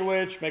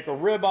sandwich, make a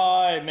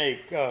ribeye,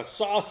 make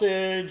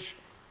sausage.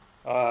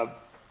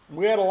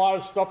 We had a lot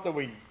of stuff that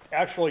we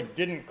actually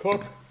didn't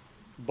cook,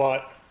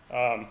 but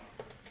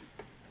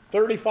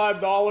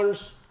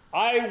 $35.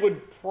 I would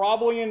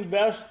probably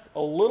invest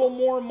a little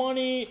more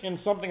money in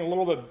something a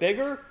little bit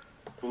bigger.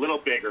 A little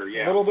bigger,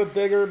 yeah. A little bit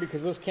bigger,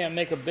 because this can't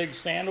make a big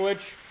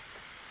sandwich.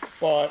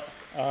 But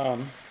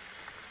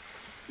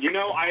you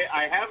know,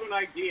 I have an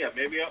idea.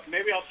 Maybe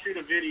I'll shoot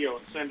a video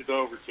and send it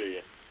over to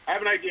you. I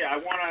have an idea. I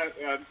want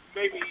to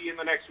maybe in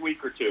the next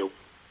week or 2.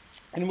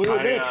 And we were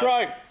going to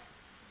try.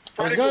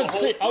 I was going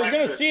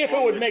to see if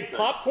it would make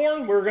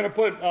popcorn. We were going to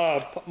put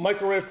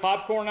microwave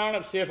popcorn on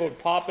it, see if it would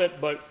pop it,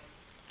 but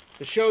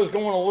the show's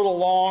going a little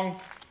long.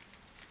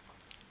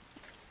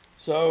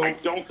 So I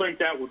don't think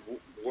that would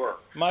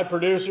work. My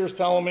producer's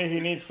telling me he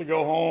needs to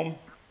go home,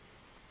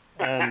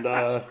 and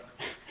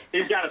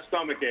he's got a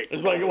stomach ache.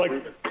 It's like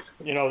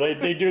you know,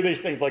 they do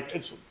these things like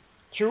it's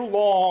too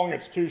long,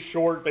 it's too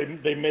short.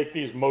 They make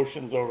these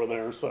motions over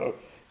there, so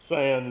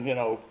saying, you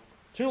know,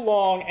 too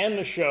long, end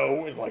the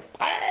show is like,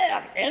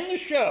 bam, end the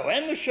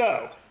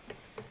show.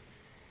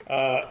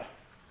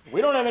 We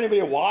don't have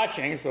anybody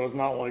watching, so it's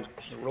not like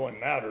it really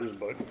matters,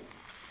 but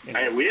you know.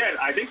 Hey,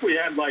 I think we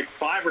had like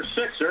 5 or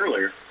 6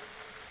 earlier.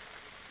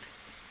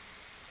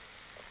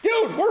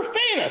 Dude, we're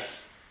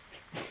famous.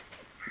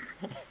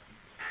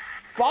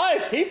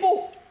 5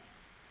 people?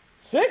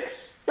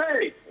 6?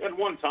 Hey, at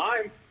one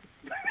time.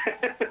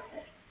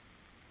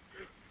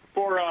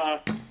 For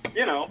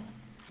you know,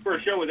 for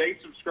a show with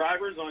 8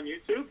 subscribers on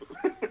YouTube.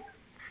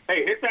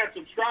 Hey, hit that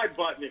subscribe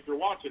button if you're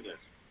watching this.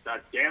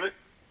 God damn it.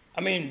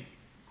 I mean,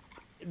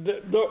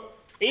 the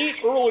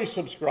 8 early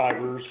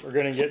subscribers are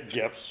going to get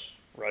gifts,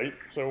 right?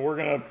 So we're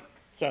going to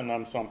send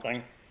them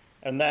something.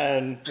 And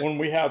then when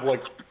we have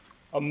like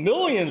 1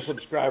 million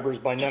subscribers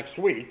by next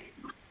week,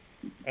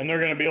 and they're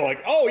going to be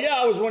like, oh yeah,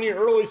 I was one of your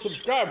early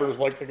subscribers,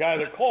 like the guy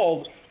that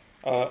called.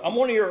 I'm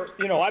one of your,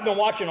 you know, I've been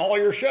watching all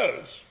your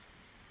shows.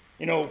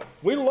 You know,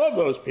 we love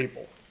those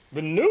people.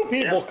 The new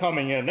people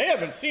coming in, they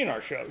haven't seen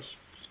our shows.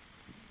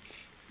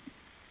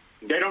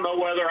 They don't know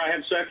whether I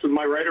have sex with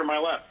my right or my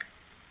left.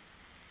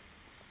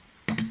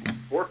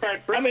 Or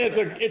fat. I mean,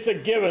 it's a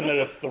given that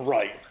it's the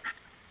right.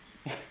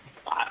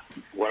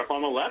 What if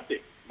I'm a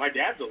lefty? My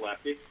dad's a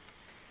lefty.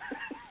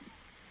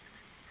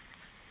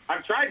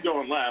 I've tried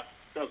going left.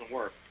 Doesn't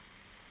work.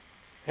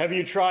 Have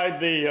you tried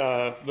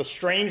the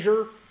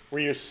stranger,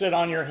 where you sit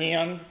on your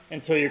hand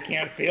until you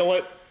can't feel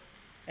it,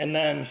 and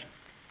then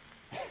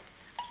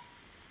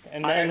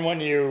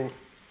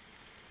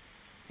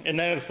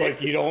it's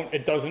like you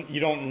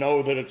don't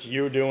know that it's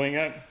you doing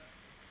it.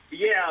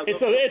 Yeah,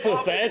 it's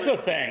a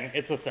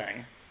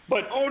thing.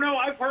 But oh no,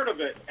 I've heard of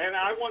it, and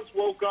I once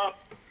woke up,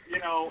 you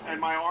know, and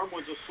my arm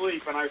was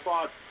asleep, and I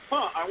thought,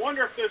 I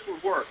wonder if this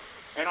would work,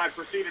 and I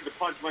proceeded to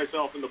punch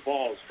myself in the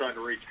balls trying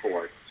to reach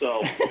for it.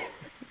 So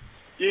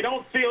you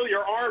don't feel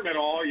your arm at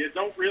all. You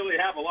don't really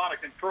have a lot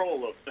of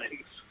control of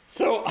things.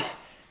 So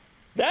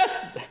that's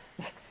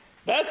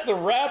the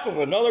wrap of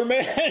Another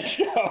Man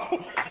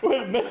Show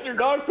with Mr.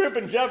 Dog Poop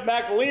and Jeff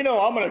Macolino.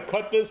 I'm going to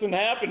cut this in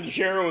half and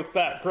share it with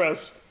Fat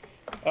Chris.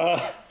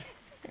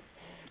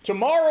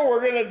 Tomorrow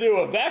we're going to do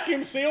a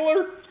vacuum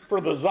sealer for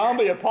the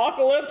zombie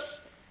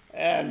apocalypse,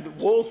 and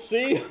we'll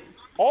see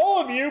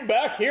all of you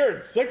back here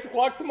at 6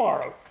 o'clock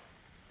tomorrow.